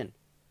rotation.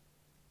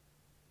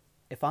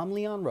 If I'm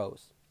Leon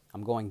Rose,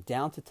 I'm going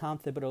down to Tom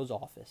Thibodeau's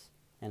office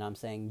and I'm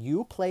saying,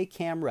 you play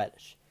Cam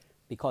Reddish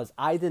because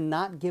I did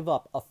not give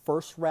up a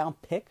first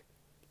round pick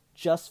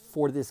just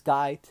for this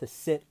guy to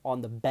sit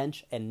on the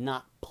bench and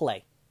not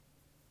play.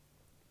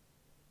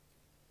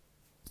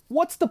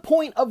 What's the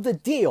point of the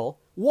deal?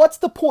 What's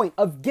the point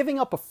of giving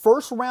up a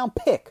first round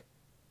pick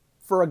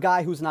for a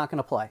guy who's not going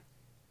to play?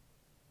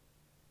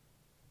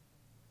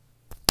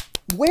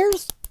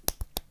 Where's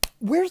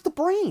the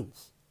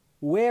brains?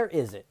 Where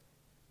is it?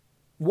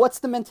 What's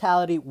the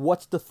mentality?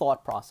 What's the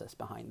thought process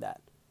behind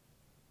that?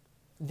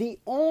 The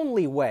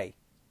only way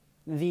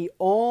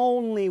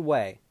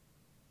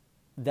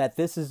that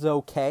this is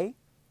okay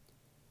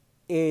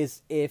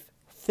is if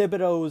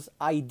Thibodeau's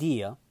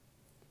idea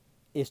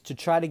is to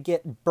try to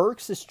get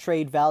Burks'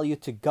 trade value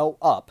to go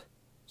up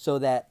so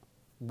that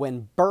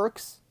when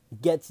Burks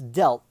gets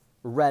dealt,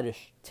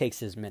 Reddish takes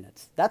his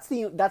minutes. That's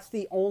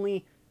the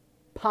only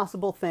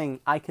possible thing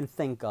I can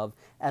think of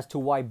as to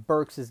why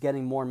Burks is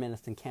getting more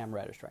minutes than Cam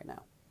Reddish right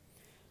now.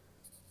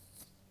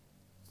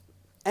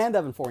 And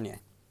Evan Fournier.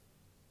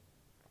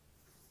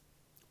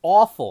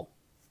 Awful.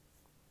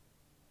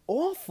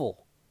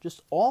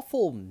 Just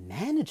awful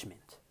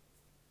management.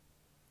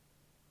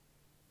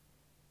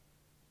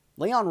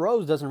 Leon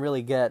Rose doesn't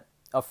really get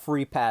a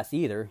free pass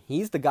either.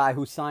 He's the guy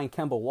who signed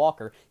Kemba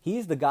Walker.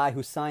 He's the guy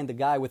who signed the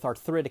guy with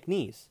arthritic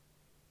knees.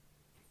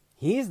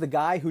 He's the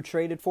guy who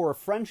traded for a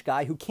French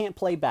guy who can't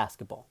play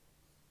basketball.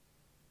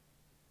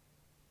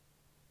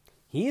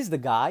 He's the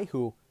guy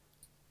who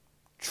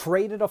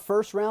traded a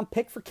first-round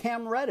pick for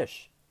Cam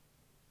Reddish.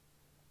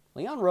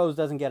 Leon Rose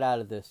doesn't get out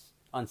of this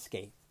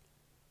unscathed.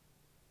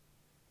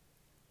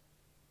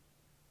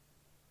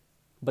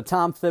 But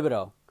Tom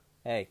Thibodeau,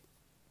 hey,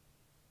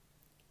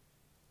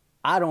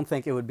 I don't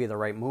think it would be the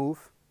right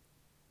move,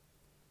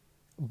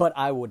 but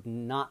I would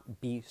not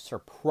be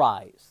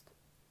surprised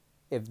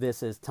if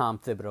this is Tom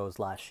Thibodeau's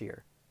last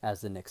year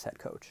as the Knicks head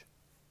coach.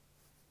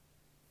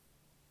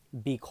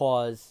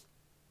 Because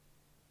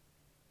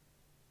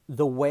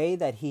the way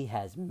that he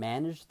has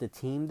managed the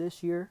team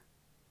this year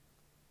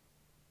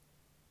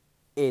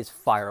is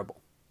fireable.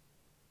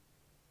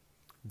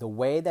 The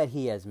way that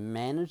he has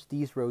managed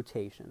these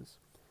rotations,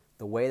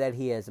 the way that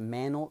he has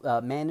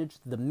managed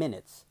the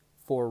minutes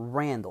for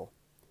Randall,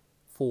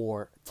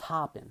 for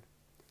Toppin,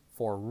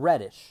 for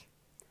Reddish,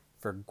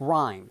 for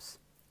Grimes,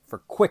 for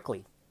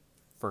Quickly,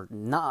 for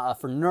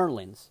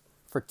Nerlens,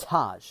 for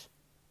Taj.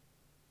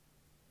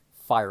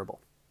 Fireable.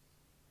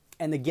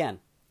 And again,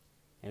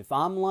 if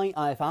I'm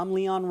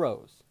Leon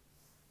Rose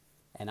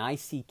and I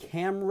see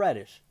Cam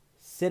Reddish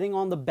sitting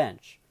on the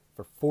bench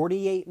for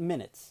 48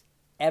 minutes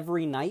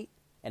every night,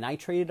 and I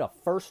traded a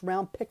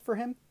first-round pick for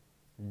him,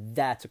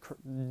 that's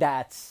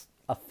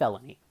a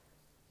felony.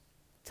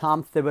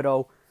 Tom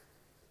Thibodeau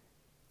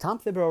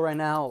right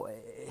now,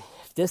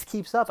 if this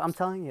keeps up, I'm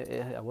telling you,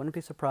 I wouldn't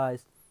be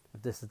surprised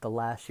if this is the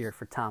last year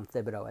for Tom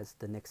Thibodeau as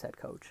the Knicks head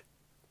coach.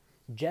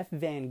 Jeff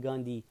Van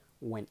Gundy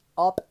went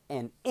up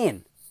and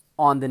in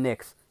on the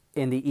Knicks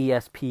in the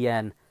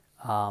ESPN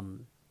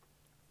on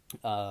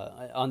the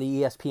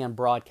ESPN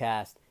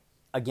broadcast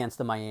against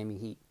the Miami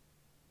Heat.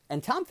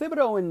 And Tom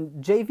Thibodeau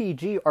and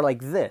JVG are like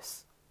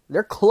this.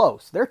 They're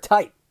close. They're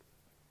tight.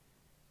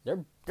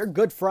 They're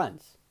good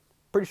friends.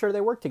 Pretty sure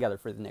they worked together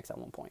for the Knicks at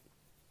one point.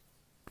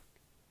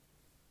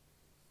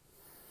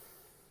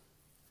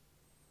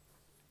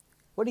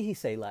 What did he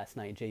say last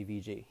night,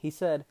 JVG? He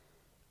said,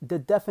 the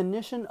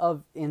definition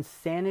of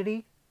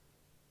insanity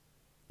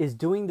is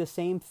doing the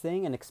same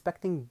thing and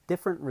expecting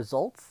different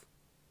results.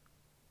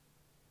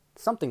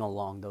 Something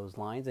along those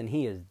lines, and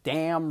he is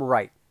damn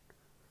right.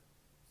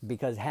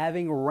 Because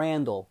having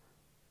Randall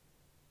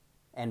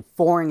and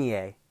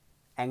Fournier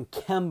and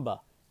Kemba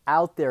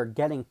out there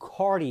getting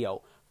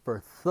cardio for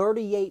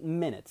 38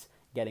 minutes,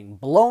 getting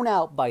blown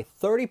out by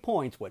 30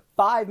 points with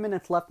 5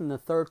 minutes left in the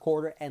third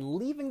quarter, and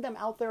leaving them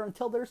out there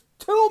until there's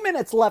 2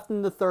 minutes left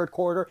in the third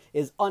quarter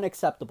is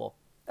unacceptable.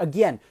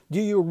 Again,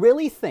 do you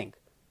really think,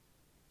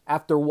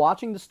 after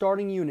watching the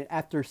starting unit,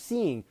 after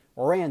seeing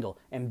Randall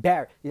and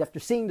Barrett, after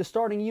seeing the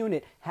starting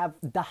unit have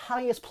the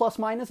highest plus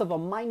minus of a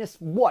minus,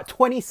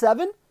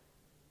 27?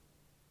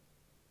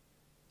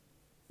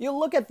 You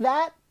look at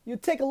that, you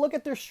take a look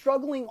at their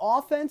struggling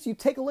offense, you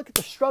take a look at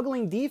the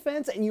struggling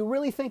defense, and you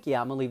really think,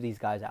 yeah, I'm going to leave these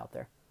guys out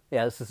there.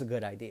 Yeah, this is a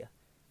good idea.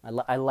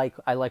 I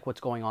like what's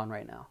going on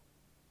right now.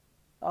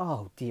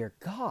 Oh, dear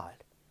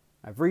God.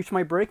 I've reached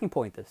my breaking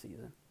point this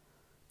season.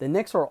 The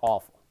Knicks are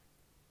awful.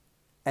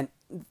 And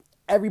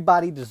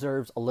everybody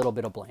deserves a little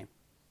bit of blame.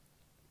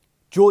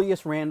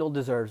 Julius Randle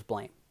deserves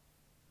blame.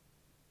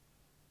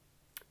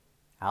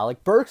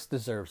 Alec Burks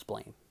deserves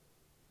blame.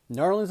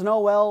 Nerlens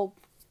Noel,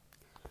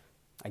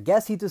 I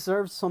guess he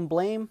deserves some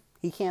blame.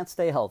 He can't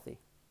stay healthy.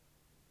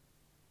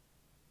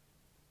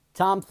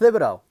 Tom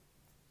Thibodeau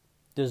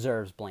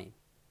deserves blame.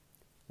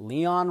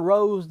 Leon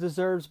Rose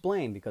deserves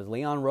blame because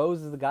Leon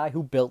Rose is the guy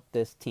who built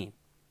this team.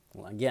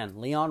 Well, again,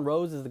 Leon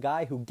Rose is the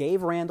guy who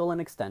gave Randall an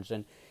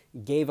extension,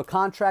 gave a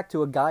contract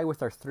to a guy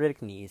with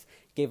arthritic knees,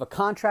 gave a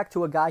contract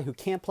to a guy who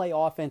can't play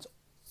offense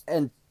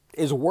and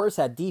is worse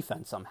at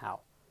defense somehow.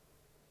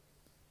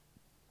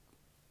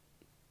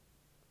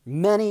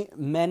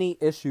 Many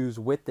issues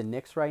with the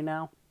Knicks right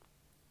now.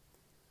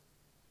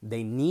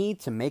 They need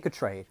to make a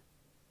trade.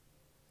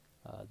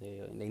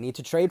 They need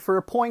to trade for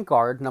a point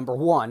guard, number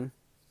one.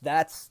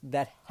 That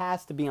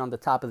has to be on the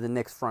top of the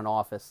Knicks front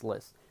office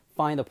list.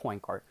 Find a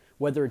point guard,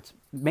 whether it's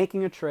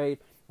making a trade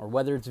or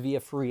whether it's via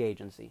free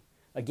agency.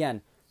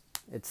 Again,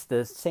 it's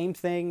the same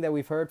thing that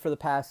we've heard for the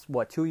past,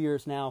 2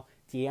 years now.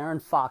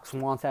 De'Aaron Fox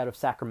wants out of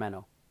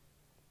Sacramento.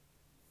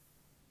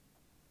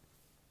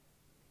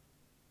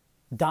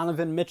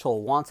 Donovan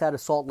Mitchell wants out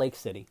of Salt Lake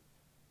City.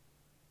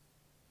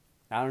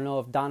 I don't know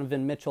if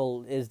Donovan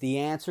Mitchell is the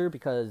answer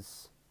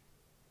because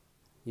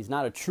he's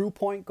not a true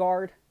point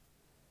guard,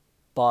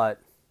 but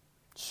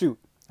shoot,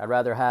 I'd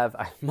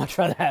much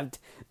rather have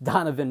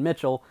Donovan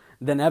Mitchell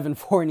than Evan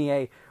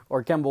Fournier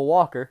or Kemba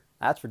Walker.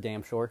 That's for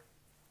damn sure.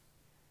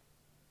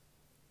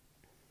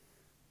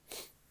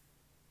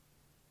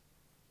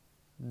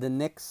 The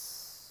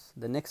Knicks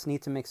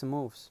need to make some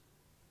moves.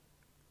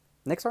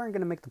 Knicks aren't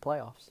going to make the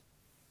playoffs.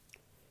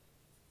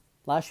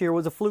 Last year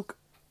was a fluke.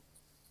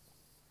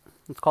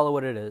 Let's call it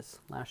what it is.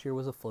 Last year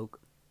was a fluke.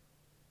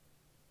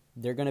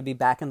 They're going to be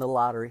back in the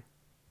lottery.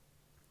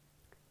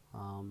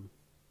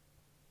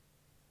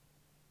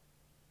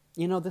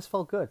 This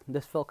felt good.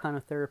 This felt kind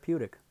of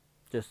therapeutic.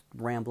 Just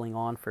rambling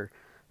on for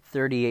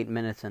 38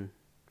 minutes and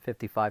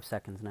 55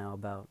 seconds now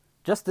about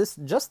just this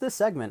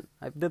segment.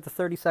 I did the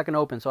 30-second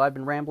open, so I've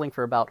been rambling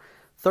for about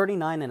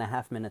 39 and a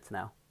half minutes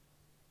now.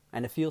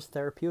 And it feels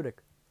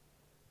therapeutic.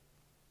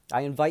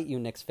 I invite you,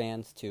 Knicks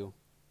fans, to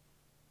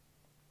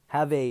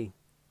have a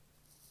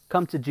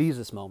come to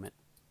Jesus moment.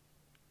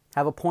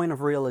 Have a point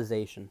of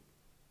realization.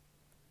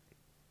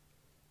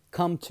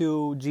 Come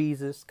to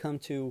Jesus, come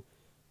to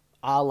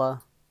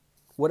Allah,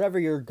 whatever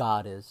your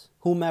God is,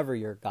 whomever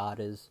your God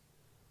is.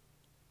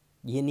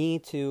 You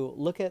need to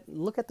look at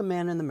the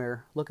man in the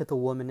mirror, look at the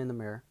woman in the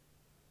mirror,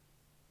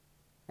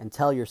 and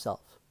tell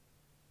yourself,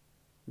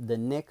 the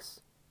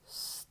Knicks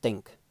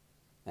stink.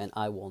 And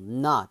I will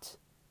not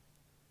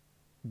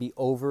be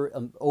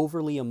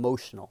overly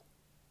emotional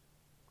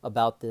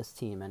about this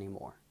team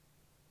anymore.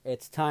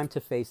 It's time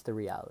to face the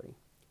reality.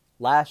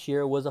 Last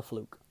year was a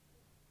fluke.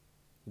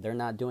 They're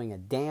not doing a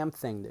damn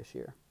thing this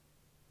year.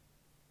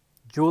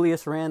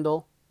 Julius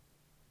Randle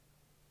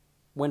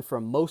went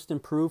from most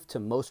improved to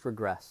most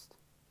regressed.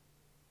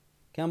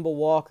 Kemba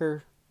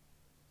Walker,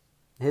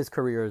 his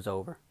career is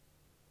over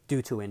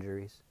due to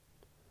injuries.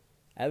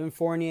 Evan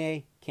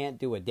Fournier can't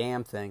do a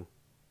damn thing.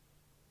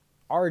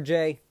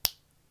 RJ,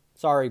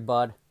 sorry,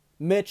 bud.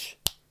 Mitch,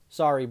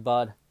 sorry,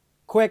 bud.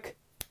 Quick,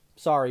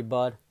 sorry,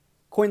 bud.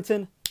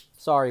 Quinton,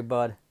 sorry,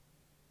 bud.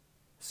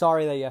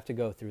 Sorry that you have to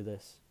go through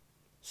this.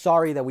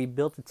 Sorry that we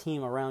built a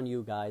team around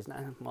you guys.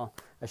 Well,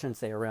 I shouldn't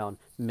say around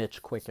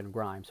Mitch, Quick, and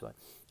Grimes,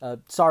 but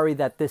sorry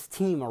that this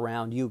team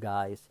around you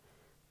guys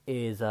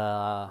is,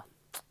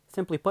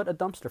 simply put, a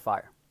dumpster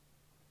fire.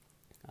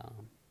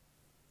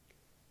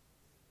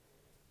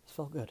 This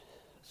felt good.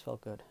 This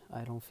felt good.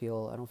 I don't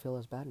feel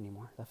as bad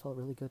anymore. That felt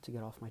really good to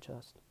get off my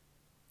chest.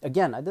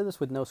 Again, I did this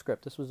with no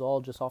script. This was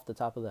all just off the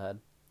top of the head.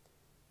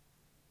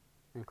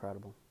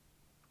 Incredible.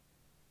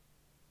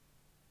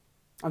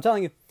 I'm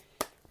telling you,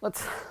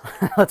 let's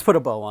put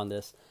a bow on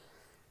this.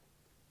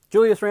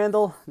 Julius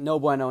Randle, no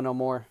bueno no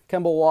more.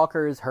 Kemba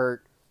Walker is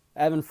hurt.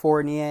 Evan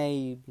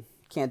Fournier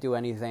can't do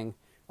anything.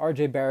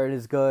 RJ Barrett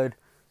is good.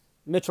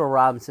 Mitchell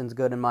Robinson's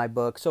good in my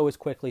book. So is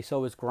Quickly.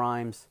 So is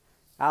Grimes.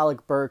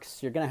 Alec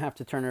Burks, you're going to have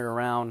to turn it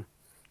around.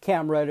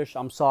 Cam Reddish,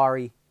 I'm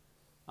sorry.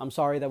 I'm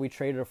sorry that we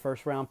traded a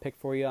first-round pick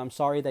for you. I'm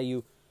sorry that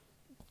you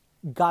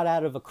got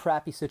out of a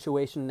crappy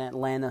situation in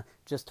Atlanta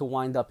just to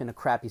wind up in a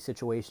crappy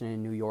situation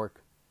in New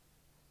York.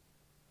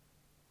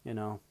 You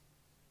know,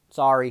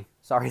 sorry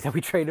that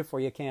we traded for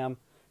you, Cam.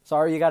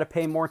 Sorry you got to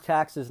pay more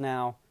taxes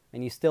now,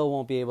 and you still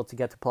won't be able to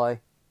get to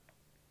play.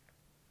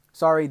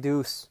 Sorry,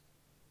 Deuce.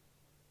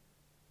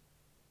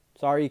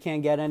 Sorry you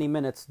can't get any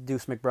minutes,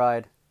 Deuce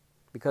McBride,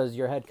 because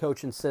your head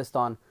coach insists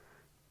on,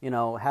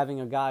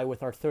 having a guy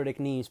with arthritic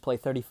knees play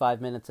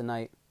 35 minutes a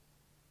night.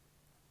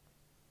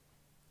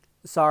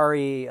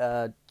 Sorry,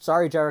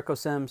 Jericho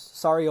Sims.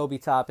 Sorry, Obi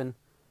Toppin.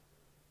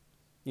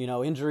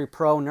 Injury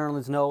pro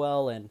Nerlens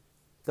Noel and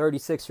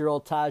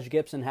 36-year-old Taj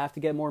Gibson have to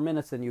get more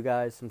minutes than you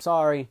guys. I'm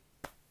sorry.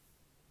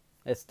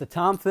 It's the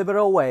Tom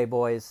Thibodeau way,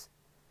 boys.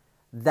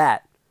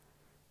 That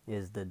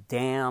is the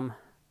damn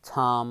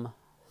Tom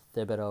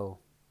Thibodeau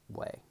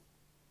way.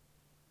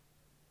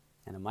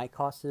 And it might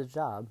cost his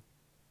job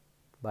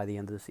by the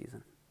end of the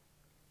season.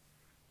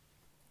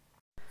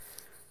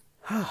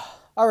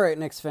 All right,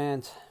 Knicks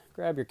fans.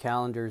 Grab your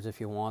calendars if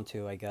you want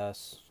to, I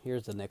guess.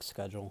 Here's the Knicks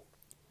schedule.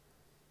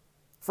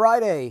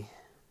 Friday,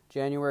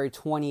 January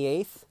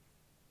 28th.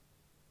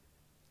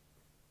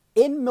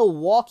 In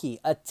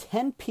Milwaukee, a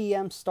 10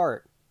 p.m.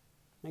 start.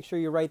 Make sure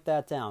you write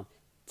that down.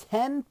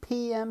 10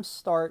 p.m.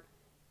 start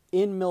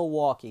in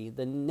Milwaukee.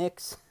 The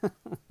Knicks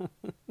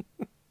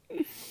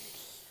the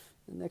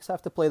Knicks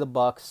have to play the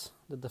Bucks,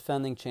 the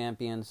defending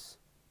champions.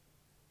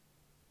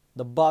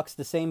 The Bucks,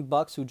 the same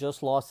Bucks who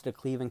just lost to the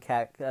Cleveland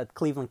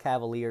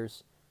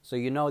Cavaliers. So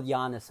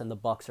Giannis and the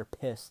Bucks are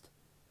pissed.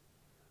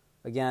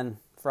 Again,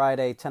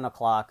 Friday, 10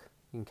 o'clock.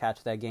 You can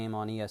catch that game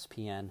on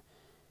ESPN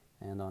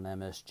and on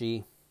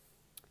MSG.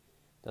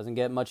 Doesn't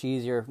get much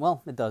easier.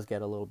 Well, it does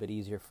get a little bit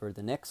easier for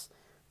the Knicks.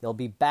 They'll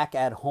be back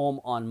at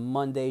home on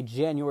Monday,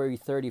 January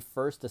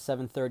 31st, a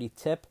 7:30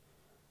 tip.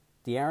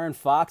 De'Aaron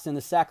Fox and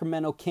the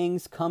Sacramento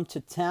Kings come to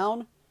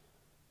town.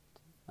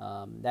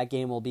 That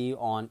game will be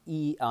on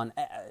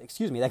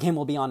That game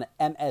will be on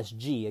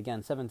MSG.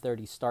 Again,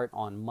 7:30 start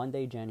on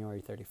Monday,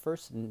 January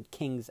 31st. And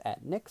Kings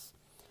at Knicks.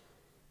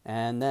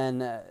 And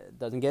then it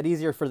doesn't get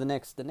easier for the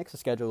Knicks. The Knicks'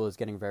 schedule is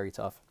getting very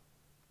tough.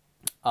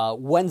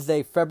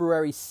 Wednesday,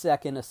 February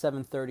 2nd, a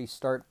 7:30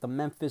 start. The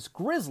Memphis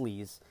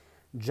Grizzlies,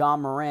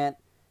 John Morant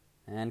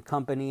and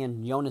company,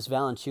 and Jonas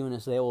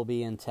Valanciunas, they will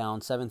be in town.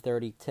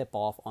 7:30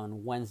 tip-off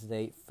on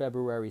Wednesday,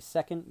 February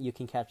 2nd. You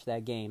can catch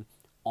that game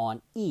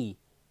on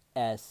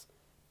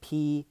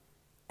ESPN.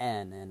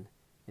 And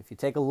if you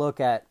take a look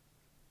at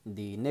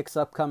the Knicks'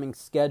 upcoming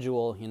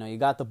schedule, you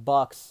got the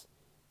Bucks,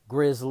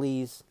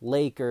 Grizzlies,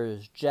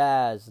 Lakers,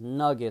 Jazz,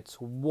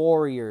 Nuggets,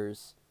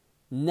 Warriors,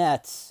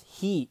 Nets,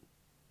 Heat,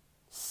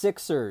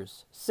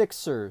 Sixers,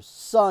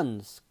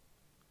 Suns,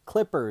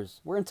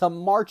 Clippers. We're into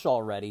March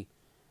already.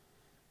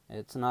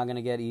 It's not going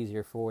to get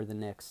easier for the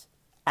Knicks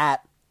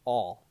at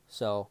all.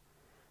 So,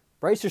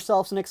 brace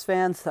yourselves, Knicks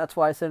fans. That's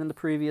why I said in the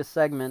previous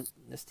segment,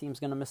 this team's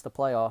going to miss the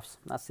playoffs.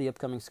 That's the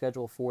upcoming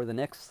schedule for the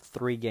Knicks.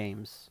 3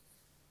 games.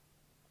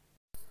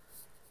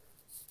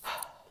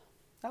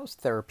 That was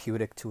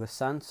therapeutic to a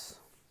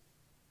sense.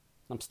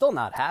 I'm still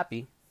not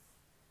happy,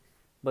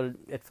 but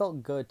it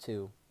felt good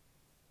to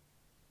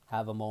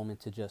have a moment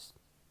to just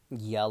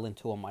yell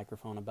into a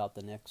microphone about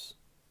the Knicks.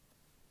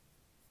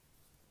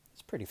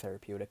 It's pretty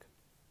therapeutic.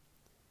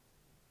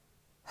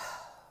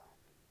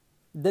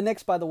 The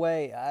Knicks, by the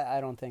way, I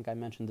don't think I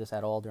mentioned this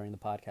at all during the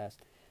podcast.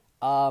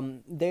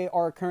 They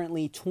are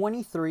currently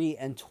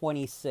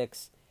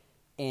 23-26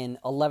 in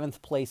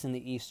 11th place in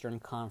the Eastern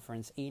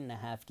Conference,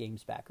 8.5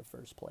 games back of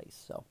first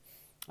place. So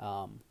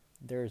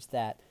there's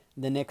that.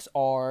 The Knicks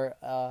are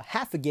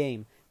half a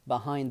game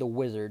behind the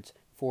Wizards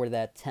for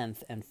that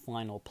 10th and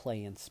final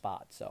play-in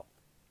spot. So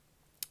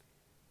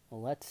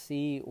let's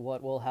see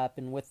what will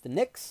happen with the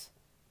Knicks.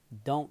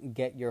 Don't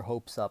get your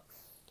hopes up.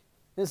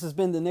 This has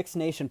been the Knicks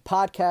Nation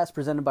podcast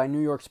presented by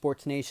New York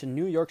Sports Nation.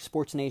 New York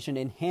Sports Nation,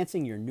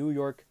 enhancing your New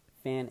York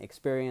fan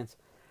experience.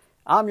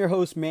 I'm your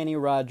host, Manny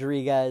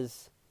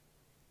Rodriguez.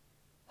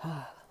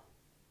 I'll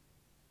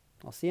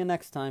see you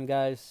next time,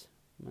 guys.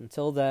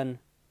 Until then,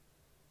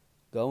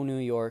 go New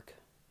York.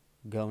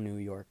 Go New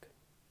York.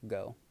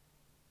 Go.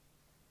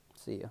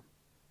 See ya.